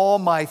through all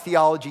my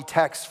theology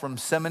texts from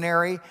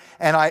seminary,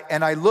 and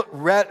I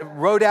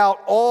wrote out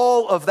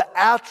all of the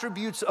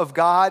attributes of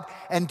God.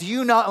 And do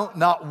you know,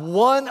 not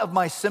one of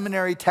my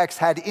seminary texts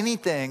had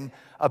anything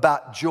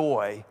about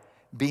joy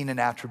being an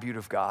attribute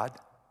of God?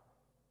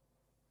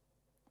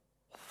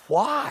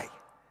 Why?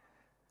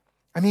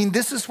 I mean,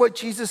 this is what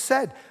Jesus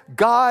said.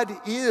 God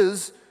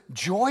is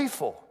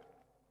joyful.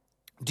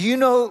 Do you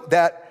know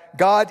that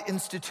God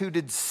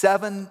instituted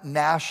 7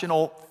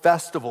 national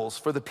festivals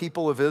for the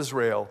people of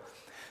Israel,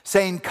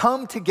 saying,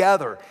 come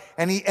together.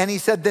 And he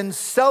said, then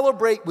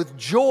celebrate with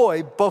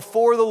joy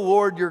before the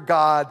Lord your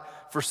God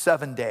for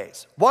 7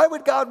 days. Why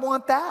would God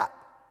want that?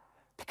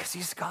 Because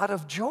he's God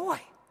of joy.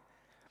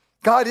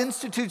 God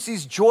institutes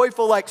these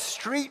joyful, like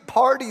street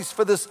parties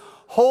for this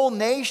whole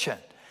nation.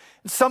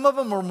 And some of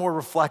them are more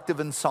reflective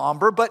and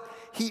somber, but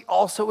he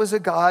also is a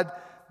God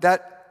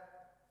that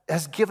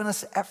has given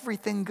us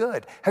everything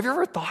good. Have you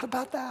ever thought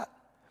about that?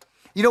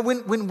 You know,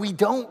 when we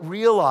don't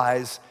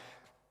realize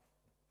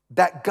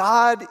that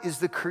God is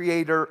the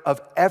creator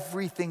of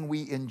everything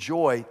we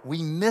enjoy,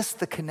 we miss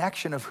the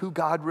connection of who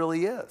God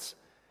really is.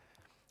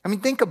 I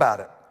mean, think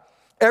about it.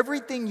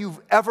 Everything you've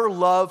ever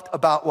loved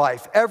about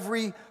life,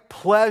 every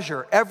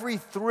pleasure, every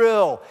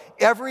thrill,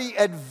 every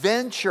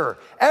adventure,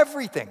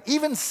 everything,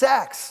 even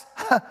sex.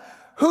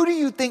 Who do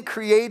you think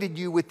created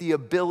you with the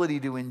ability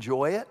to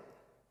enjoy it?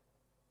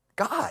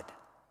 God.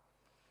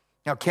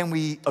 Now, can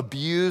we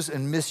abuse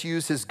and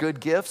misuse his good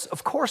gifts?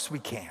 Of course we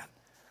can.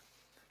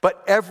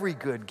 But every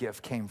good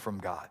gift came from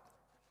God.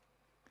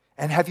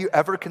 And have you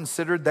ever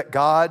considered that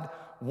God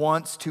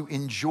wants to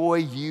enjoy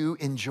you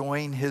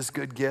enjoying his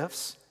good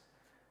gifts?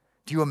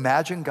 Do you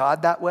imagine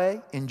God that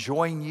way?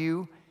 Enjoying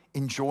you,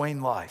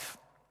 enjoying life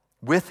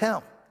with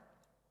him.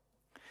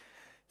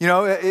 You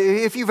know,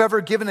 if you've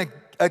ever given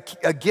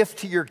a gift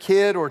to your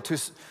kid or to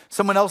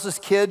someone else's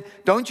kid,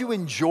 don't you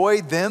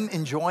enjoy them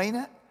enjoying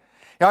it?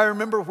 Now, I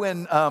remember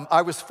when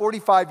I was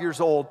 45 years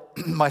old,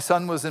 my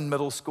son was in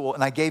middle school,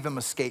 and I gave him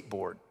a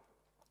skateboard.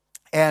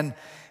 And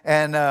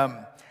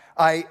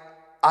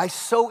I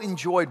so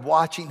enjoyed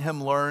watching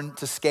him learn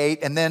to skate,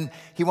 and then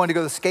he wanted to go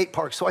to the skate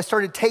park. So I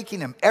started taking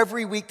him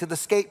every week to the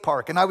skate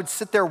park, and I would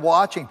sit there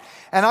watching.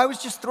 And I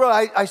was just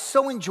thrilled. I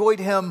so enjoyed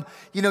him,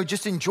 you know,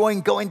 just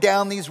enjoying going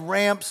down these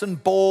ramps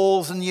and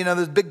bowls and, you know,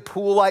 this big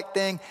pool-like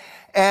thing.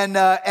 And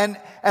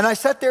I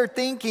sat there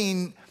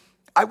thinking,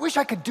 I wish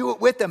I could do it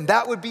with him.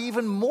 That would be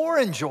even more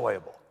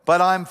enjoyable.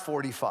 But I'm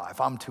 45.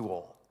 I'm too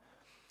old.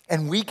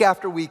 And week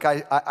after week,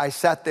 I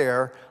sat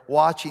there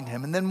watching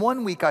him. And then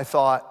one week I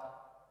thought,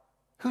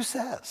 who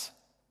says?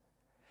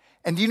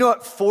 And you know,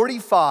 at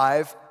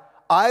 45,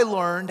 I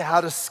learned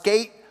how to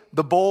skate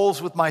the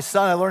bowls with my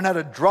son. I learned how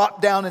to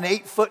drop down an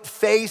 8-foot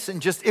face,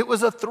 and it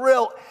was a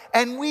thrill.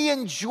 And we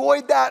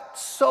enjoyed that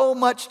so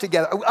much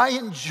together. I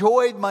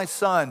enjoyed my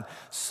son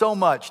so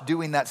much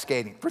doing that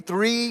skating for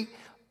 3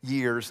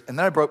 years, and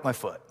then I broke my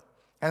foot,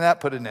 and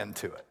that put an end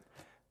to it.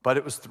 But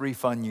it was 3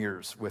 fun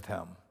years with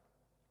him.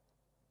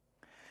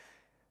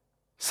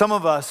 Some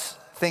of us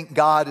think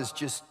God is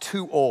just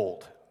too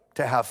old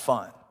to have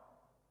fun,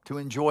 to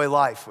enjoy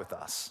life with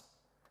us.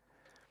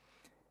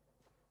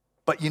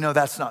 But you know,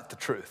 that's not the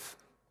truth.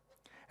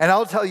 And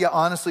I'll tell you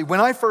honestly, when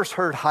I first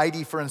heard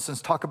Heidi, for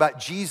instance, talk about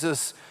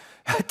Jesus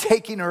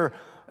taking her,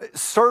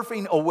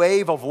 surfing a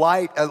wave of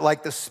light at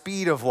like the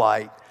speed of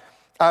light,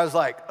 I was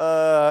like,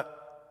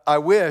 I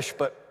wish,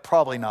 but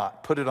probably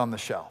not. Put it on the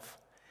shelf.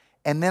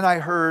 And then I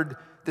heard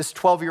this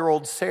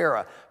 12-year-old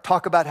Sarah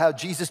talk about how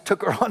Jesus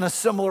took her on a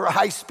similar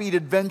high-speed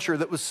adventure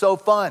that was so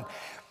fun.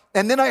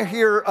 And then I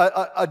hear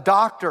a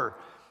doctor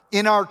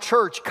in our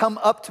church come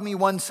up to me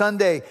one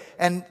Sunday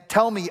and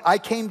tell me I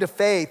came to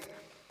faith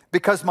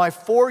because my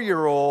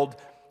 4-year-old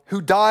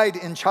who died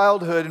in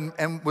childhood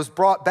and was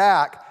brought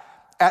back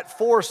at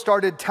 4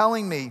 started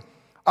telling me,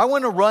 I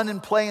want to run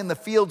and play in the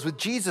fields with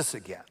Jesus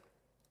again.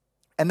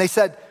 And they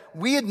said,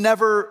 we had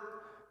never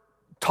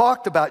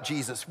talked about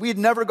Jesus. We had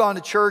never gone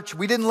to church.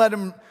 We didn't let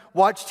him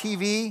watch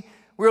TV.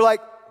 We were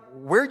like,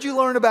 where'd you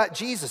learn about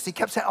Jesus? He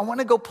kept saying, I want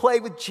to go play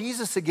with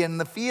Jesus again in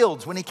the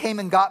fields when he came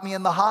and got me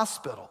in the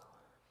hospital.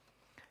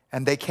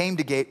 And they came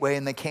to Gateway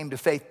and they came to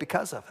faith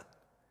because of it.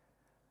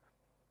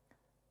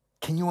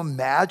 Can you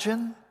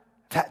imagine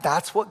that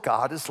that's what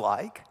God is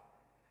like?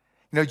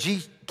 You know,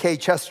 G.K.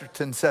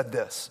 Chesterton said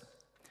this,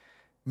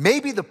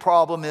 maybe the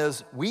problem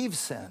is we've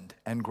sinned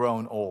and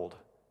grown old,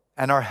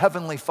 and our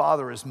Heavenly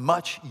Father is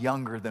much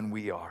younger than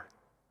we are.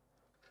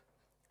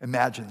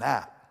 Imagine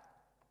that.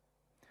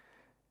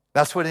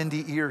 That's what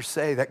NDEs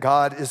say, that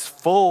God is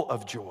full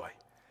of joy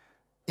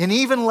and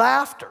even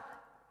laughter.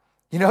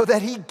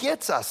 That he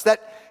gets us.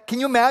 Can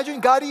you imagine?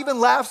 God even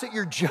laughs at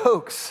your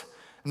jokes,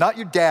 not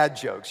your dad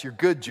jokes, your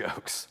good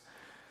jokes,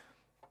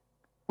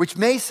 which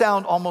may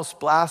sound almost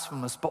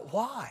blasphemous, but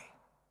why?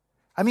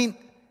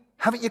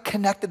 Haven't you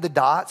connected the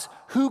dots?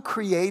 Who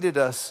created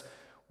us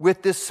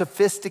with this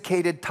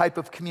sophisticated type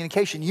of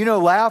communication?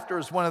 Laughter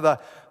is one of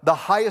the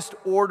highest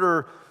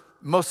order,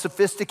 most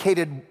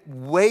sophisticated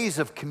ways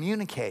of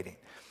communicating.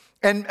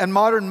 And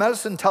modern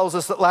medicine tells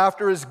us that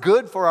laughter is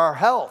good for our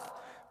health.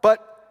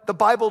 But the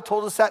Bible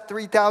told us that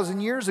 3,000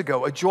 years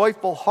ago. A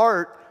joyful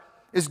heart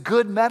is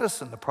good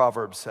medicine, the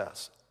proverb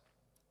says.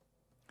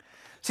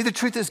 See, the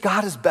truth is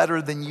God is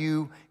better than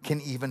you can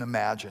even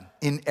imagine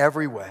in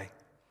every way.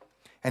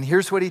 And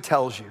here's what he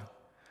tells you.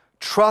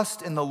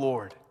 Trust in the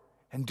Lord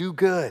and do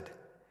good.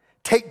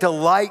 Take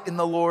delight in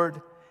the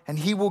Lord, and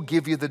he will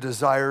give you the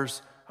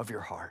desires of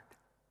your heart.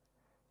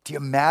 Do you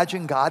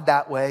imagine God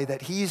that way?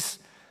 That he's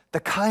the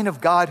kind of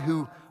God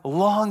who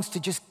longs to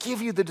just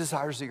give you the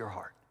desires of your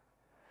heart.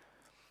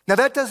 Now,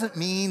 that doesn't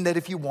mean that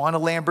if you want a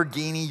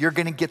Lamborghini, you're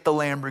going to get the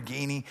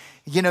Lamborghini.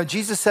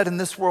 Jesus said in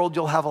this world,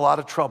 you'll have a lot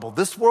of trouble.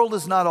 This world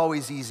is not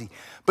always easy.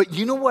 But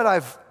you know what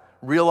I've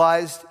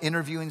realized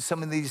interviewing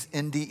some of these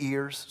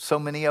NDEs, so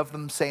many of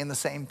them saying the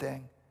same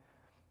thing?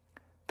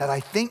 That I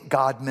think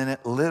God meant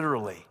it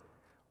literally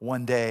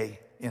one day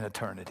in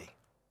eternity.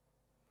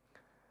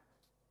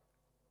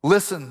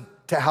 Listen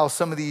to how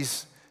some of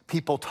these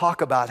people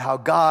talk about how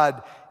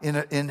God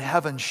in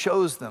heaven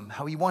shows them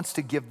how he wants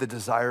to give the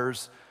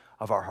desires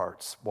of our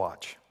hearts.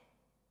 Watch.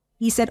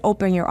 He said,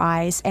 open your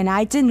eyes. And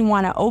I didn't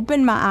want to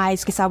open my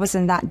eyes because I was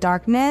in that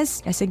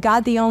darkness. I said,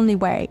 God, the only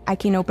way I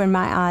can open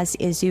my eyes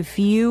is if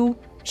you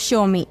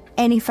show me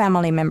any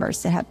family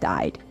members that have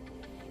died.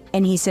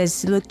 And he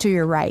says, look to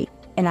your right.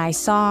 And I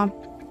saw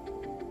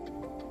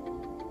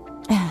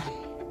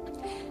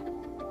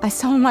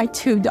my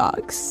 2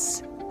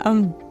 dogs.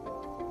 And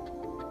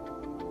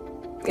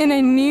I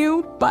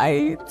knew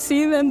by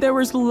seeing them there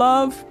was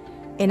love.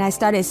 And I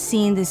started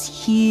seeing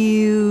this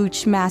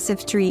huge,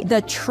 massive tree.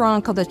 The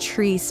trunk of the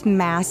tree is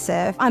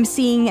massive. I'm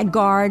seeing a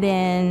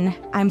garden.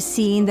 I'm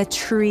seeing the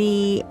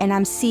tree. And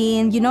I'm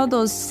seeing,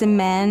 those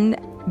cement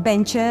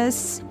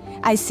benches.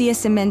 I see a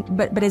cement,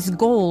 but it's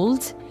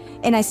gold.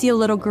 And I see a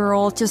little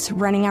girl just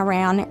running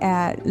around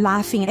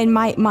laughing. And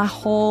my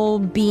whole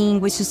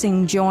being was just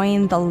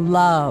enjoying the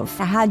love.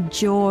 I had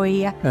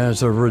joy. And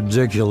it's a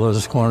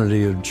ridiculous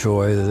quantity of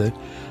joy that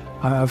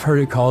I've heard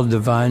it called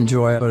divine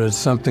joy, but it's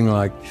something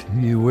like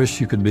you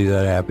wish you could be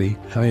that happy.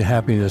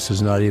 Happiness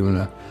is not even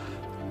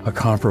a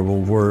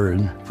comparable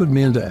word. Put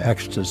me into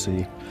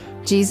ecstasy.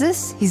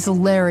 Jesus, he's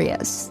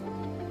hilarious.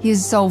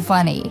 He's so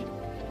funny.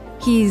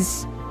 He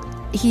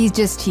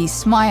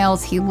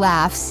smiles, he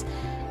laughs.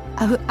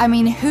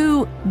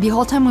 The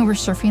whole time we were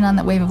surfing on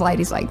that wave of light,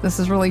 he's like, this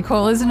is really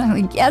cool, isn't it?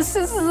 I'm like, yes,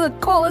 this is the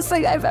coolest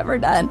thing I've ever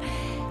done.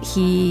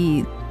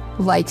 He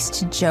likes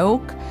to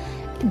joke.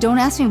 Don't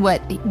ask me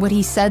what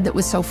he said that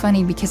was so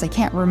funny because I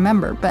can't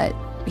remember, but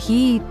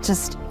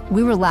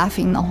we were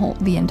laughing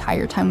the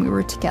entire time we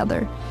were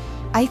together.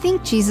 I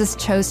think Jesus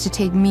chose to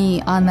take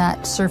me on that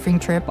surfing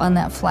trip, on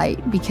that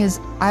flight, because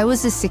I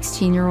was a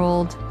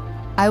 16-year-old.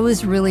 I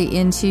was really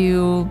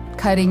into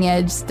cutting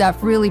edge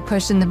stuff, really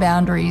pushing the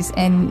boundaries,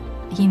 and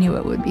he knew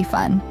it would be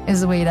fun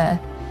as a way to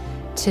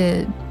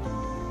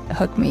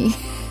hook me.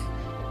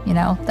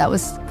 That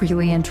was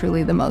really and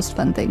truly the most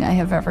fun thing I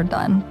have ever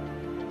done,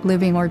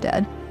 living or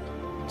dead.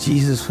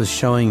 Jesus was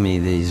showing me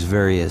these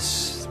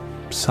various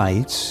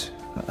sights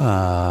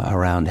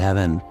around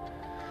heaven,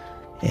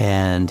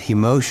 and he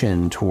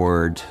motioned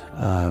toward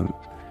a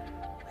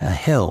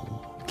hill.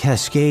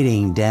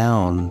 Cascading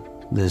down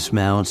this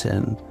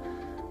mountain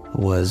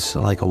was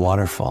like a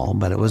waterfall,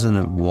 but it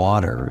wasn't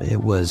water. There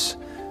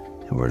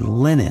were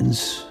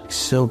linens,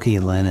 silky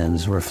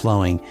linens were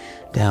flowing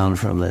down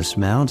from this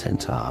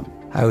mountaintop.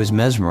 I was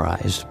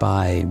mesmerized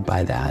by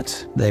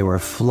that. They were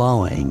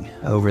flowing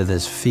over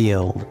this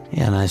field,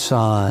 and I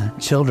saw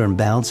children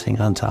bouncing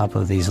on top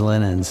of these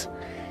linens,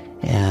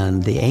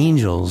 and the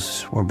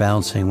angels were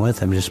bouncing with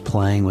them, just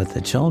playing with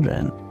the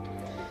children.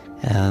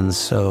 And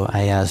so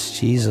I asked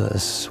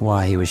Jesus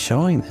why he was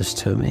showing this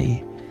to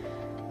me,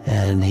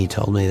 and he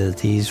told me that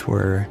these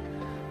were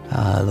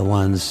the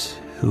ones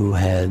who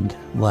had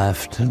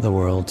left the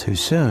world too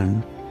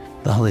soon.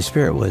 The Holy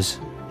Spirit was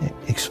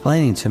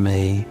explaining to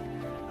me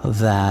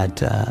that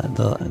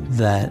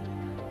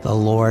the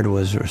Lord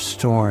was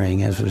restoring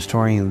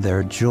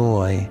their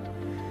joy,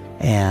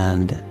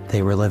 and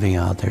they were living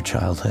out their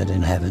childhood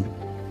in heaven.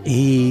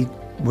 He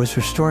was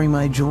restoring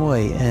my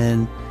joy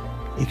and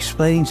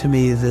explaining to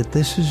me that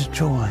this is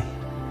joy.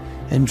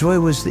 And joy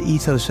was the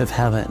ethos of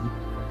heaven.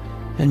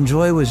 And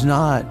joy was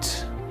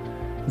not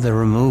the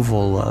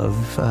removal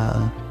of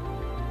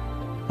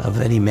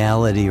any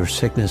malady or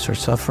sickness or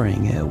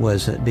suffering. It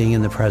was being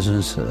in the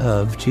presence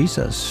of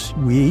Jesus.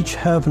 We each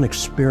have an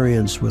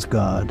experience with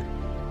God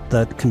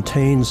that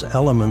contains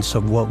elements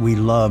of what we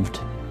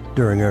loved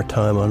during our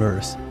time on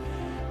earth.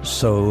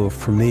 So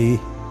for me,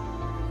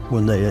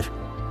 when they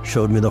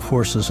showed me the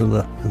horses in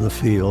the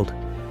field,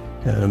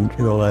 and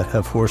I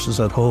have horses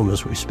at home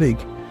as we speak,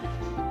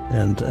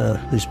 and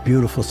these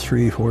beautiful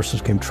 3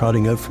 horses came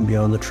trotting out from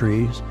beyond the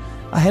trees.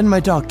 I had my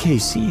dog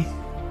Casey,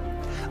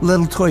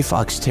 little toy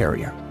fox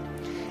terrier,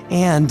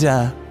 and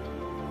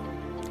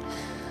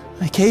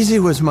Casey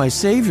was my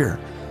savior.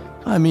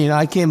 I mean,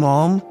 I came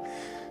home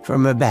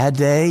from a bad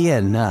day,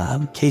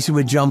 and Casey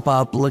would jump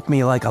up, lick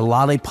me like a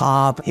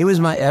lollipop. He was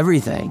my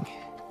everything.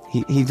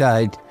 He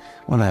died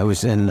when I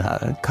was in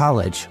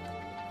college.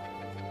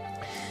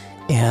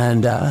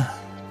 And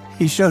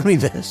he showed me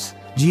this.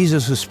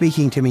 Jesus was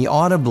speaking to me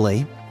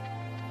audibly,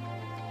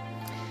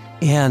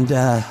 and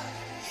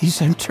he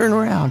said, "Turn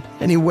around,"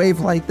 and he waved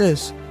like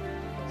this.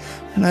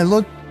 And I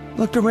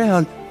looked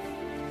around.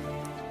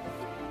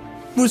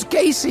 It was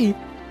Casey.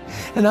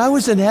 And I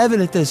was in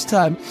heaven at this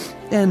time.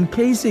 And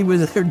Casey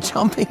was there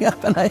jumping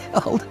up, and I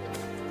held him.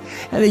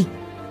 And he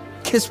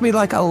kissed me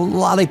like a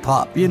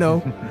lollipop,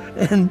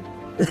 and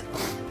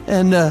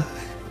then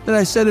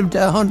I set him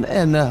down,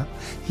 and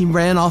he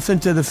ran off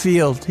into the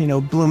field,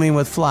 blooming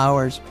with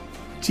flowers.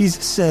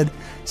 Jesus said,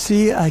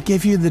 "See, I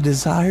give you the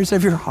desires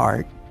of your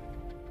heart."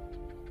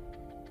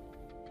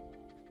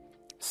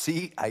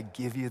 See, I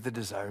give you the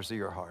desires of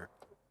your heart.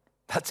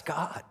 That's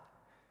God.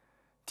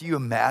 Do you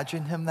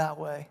imagine him that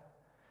way?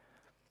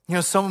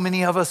 So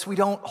many of us, we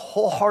don't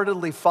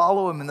wholeheartedly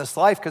follow him in this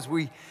life because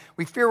we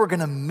fear we're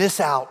going to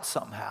miss out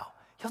somehow.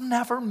 You'll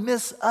never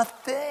miss a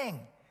thing.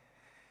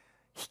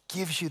 He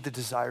gives you the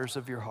desires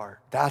of your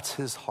heart. That's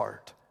his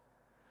heart.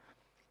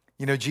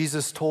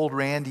 Jesus told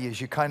Randy,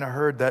 as you kind of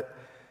heard, that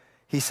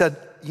he said,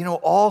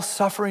 all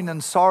suffering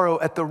and sorrow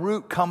at the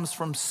root comes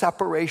from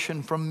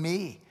separation from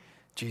me,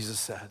 Jesus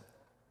said.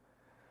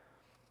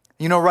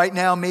 Right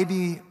now,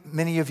 maybe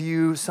many of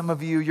you, some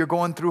of you, you're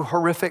going through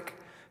horrific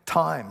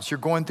times. You're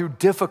going through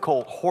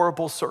difficult,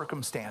 horrible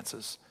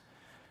circumstances.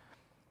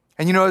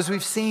 And as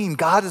we've seen,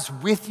 God is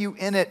with you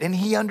in it, and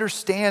he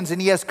understands,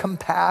 and he has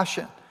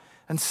compassion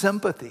and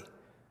sympathy.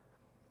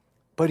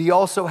 But he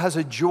also has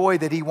a joy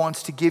that he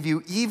wants to give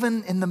you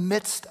even in the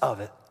midst of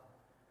it.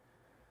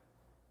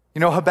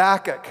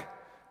 Habakkuk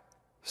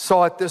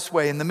saw it this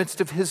way in the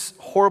midst of his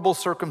horrible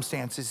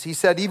circumstances. He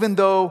said, "Even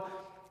though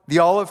the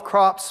olive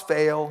crops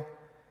fail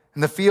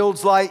and the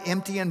fields lie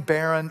empty and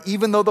barren,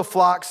 even though the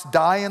flocks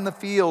die in the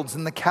fields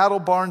and the cattle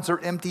barns are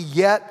empty,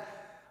 yet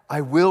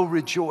I will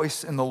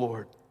rejoice in the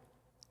Lord.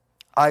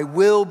 I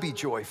will be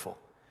joyful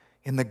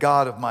in the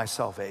God of my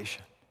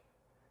salvation."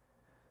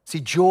 See,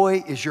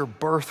 joy is your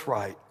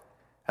birthright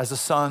as a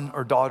son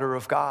or daughter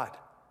of God.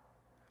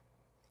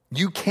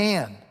 You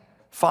can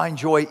find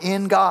joy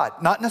in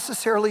God, not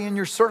necessarily in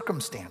your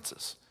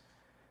circumstances,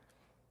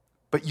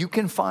 but you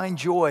can find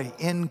joy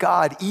in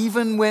God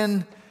even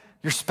when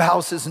your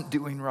spouse isn't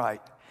doing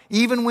right,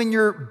 even when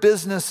your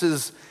business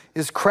is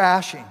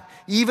crashing,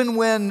 even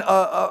when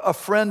a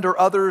friend or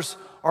others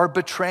are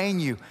betraying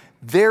you.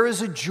 There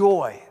is a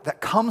joy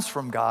that comes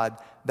from God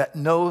that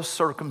no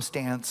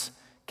circumstance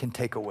can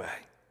take away.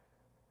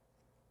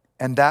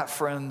 And that,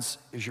 friends,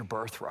 is your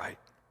birthright.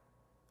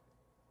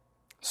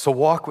 So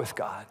walk with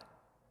God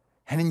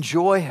and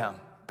enjoy him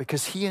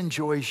because he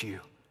enjoys you.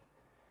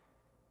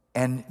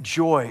 And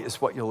joy is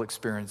what you'll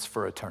experience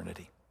for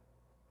eternity.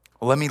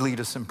 Well, let me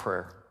lead us in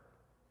prayer.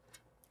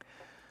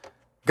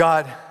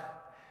 God,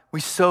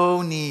 we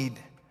so need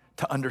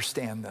to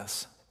understand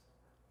this,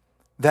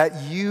 that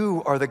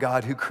you are the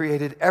God who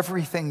created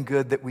everything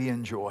good that we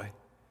enjoy.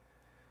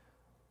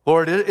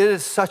 Lord, it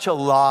is such a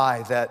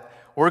lie that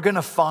we're going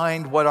to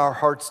find what our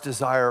hearts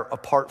desire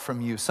apart from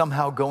you,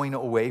 somehow going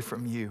away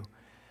from you.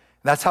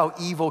 That's how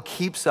evil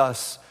keeps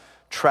us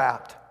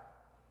trapped.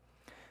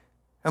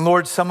 And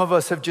Lord, some of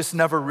us have just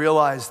never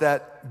realized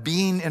that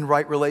being in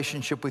right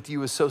relationship with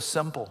you is so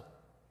simple.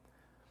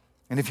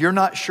 And if you're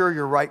not sure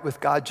you're right with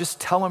God,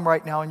 just tell him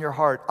right now in your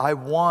heart, I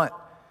want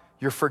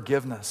your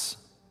forgiveness.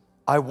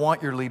 I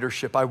want your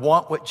leadership. I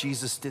want what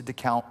Jesus did to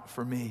count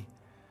for me.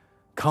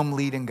 Come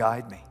lead and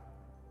guide me.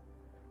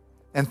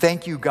 And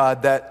thank you,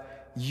 God, that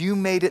you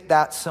made it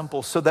that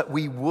simple so that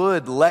we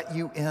would let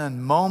you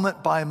in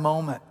moment by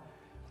moment,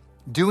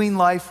 doing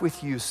life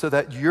with you so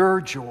that your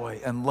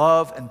joy and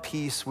love and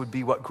peace would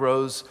be what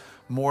grows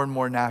more and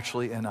more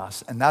naturally in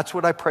us. And that's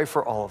what I pray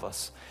for all of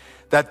us,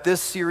 that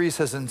this series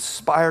has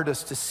inspired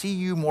us to see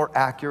you more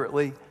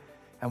accurately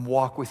and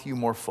walk with you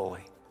more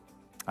fully.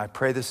 I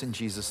pray this in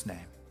Jesus'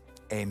 name.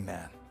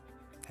 Amen.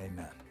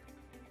 Amen.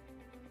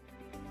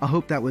 I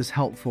hope that was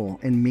helpful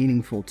and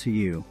meaningful to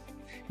you.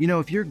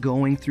 If you're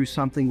going through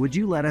something, would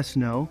you let us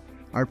know?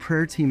 Our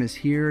prayer team is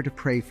here to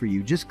pray for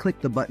you. Just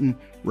click the button,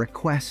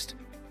 Request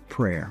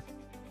Prayer.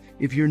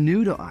 If you're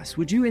new to us,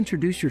 would you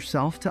introduce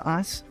yourself to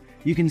us?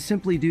 You can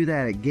simply do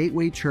that at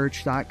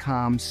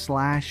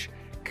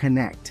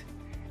gatewaychurch.com/connect.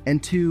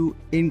 And to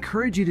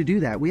encourage you to do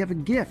that, we have a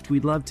gift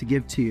we'd love to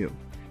give to you.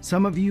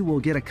 Some of you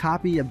will get a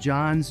copy of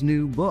John's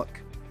new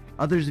book.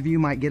 Others of you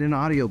might get an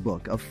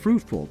audiobook of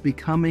Fruitful,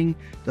 Becoming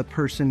the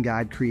Person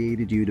God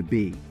Created You to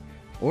Be.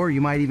 or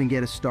you might even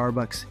get a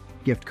Starbucks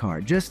gift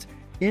card. Just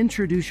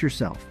introduce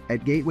yourself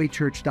at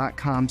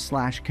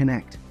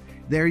gatewaychurch.com/connect.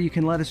 There you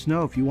can let us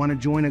know if you want to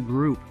join a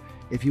group,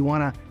 if you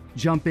want to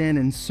jump in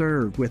and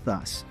serve with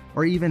us,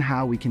 or even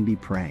how we can be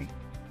praying.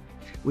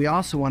 We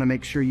also want to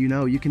make sure you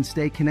know you can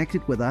stay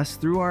connected with us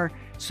through our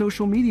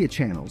social media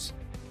channels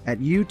at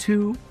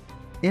YouTube,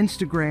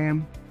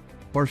 Instagram,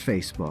 or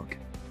Facebook.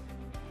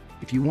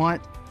 If you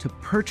want to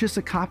purchase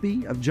a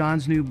copy of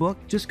John's new book,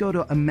 just go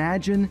to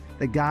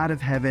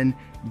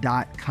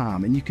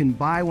imaginethegodofheaven.com and you can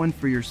buy one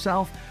for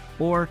yourself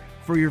or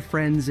for your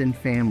friends and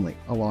family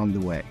along the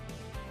way.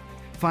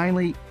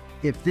 Finally,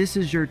 if this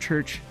is your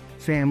church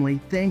family,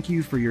 thank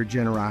you for your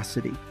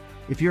generosity.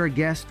 If you're a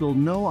guest, feel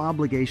no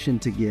obligation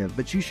to give,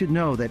 but you should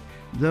know that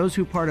those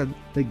who are part of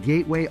the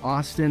Gateway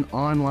Austin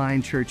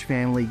online church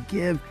family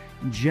give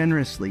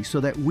generously so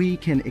that we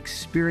can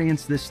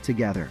experience this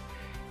together.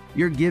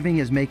 Your giving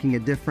is making a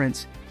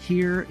difference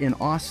here in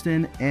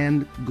Austin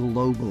and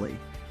globally.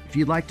 If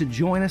you'd like to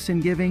join us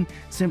in giving,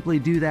 simply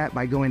do that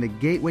by going to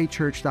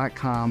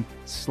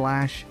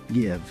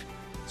gatewaychurch.com/give.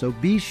 So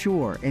be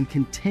sure and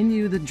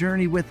continue the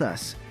journey with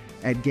us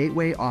at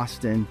Gateway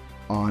Austin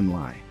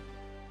Online.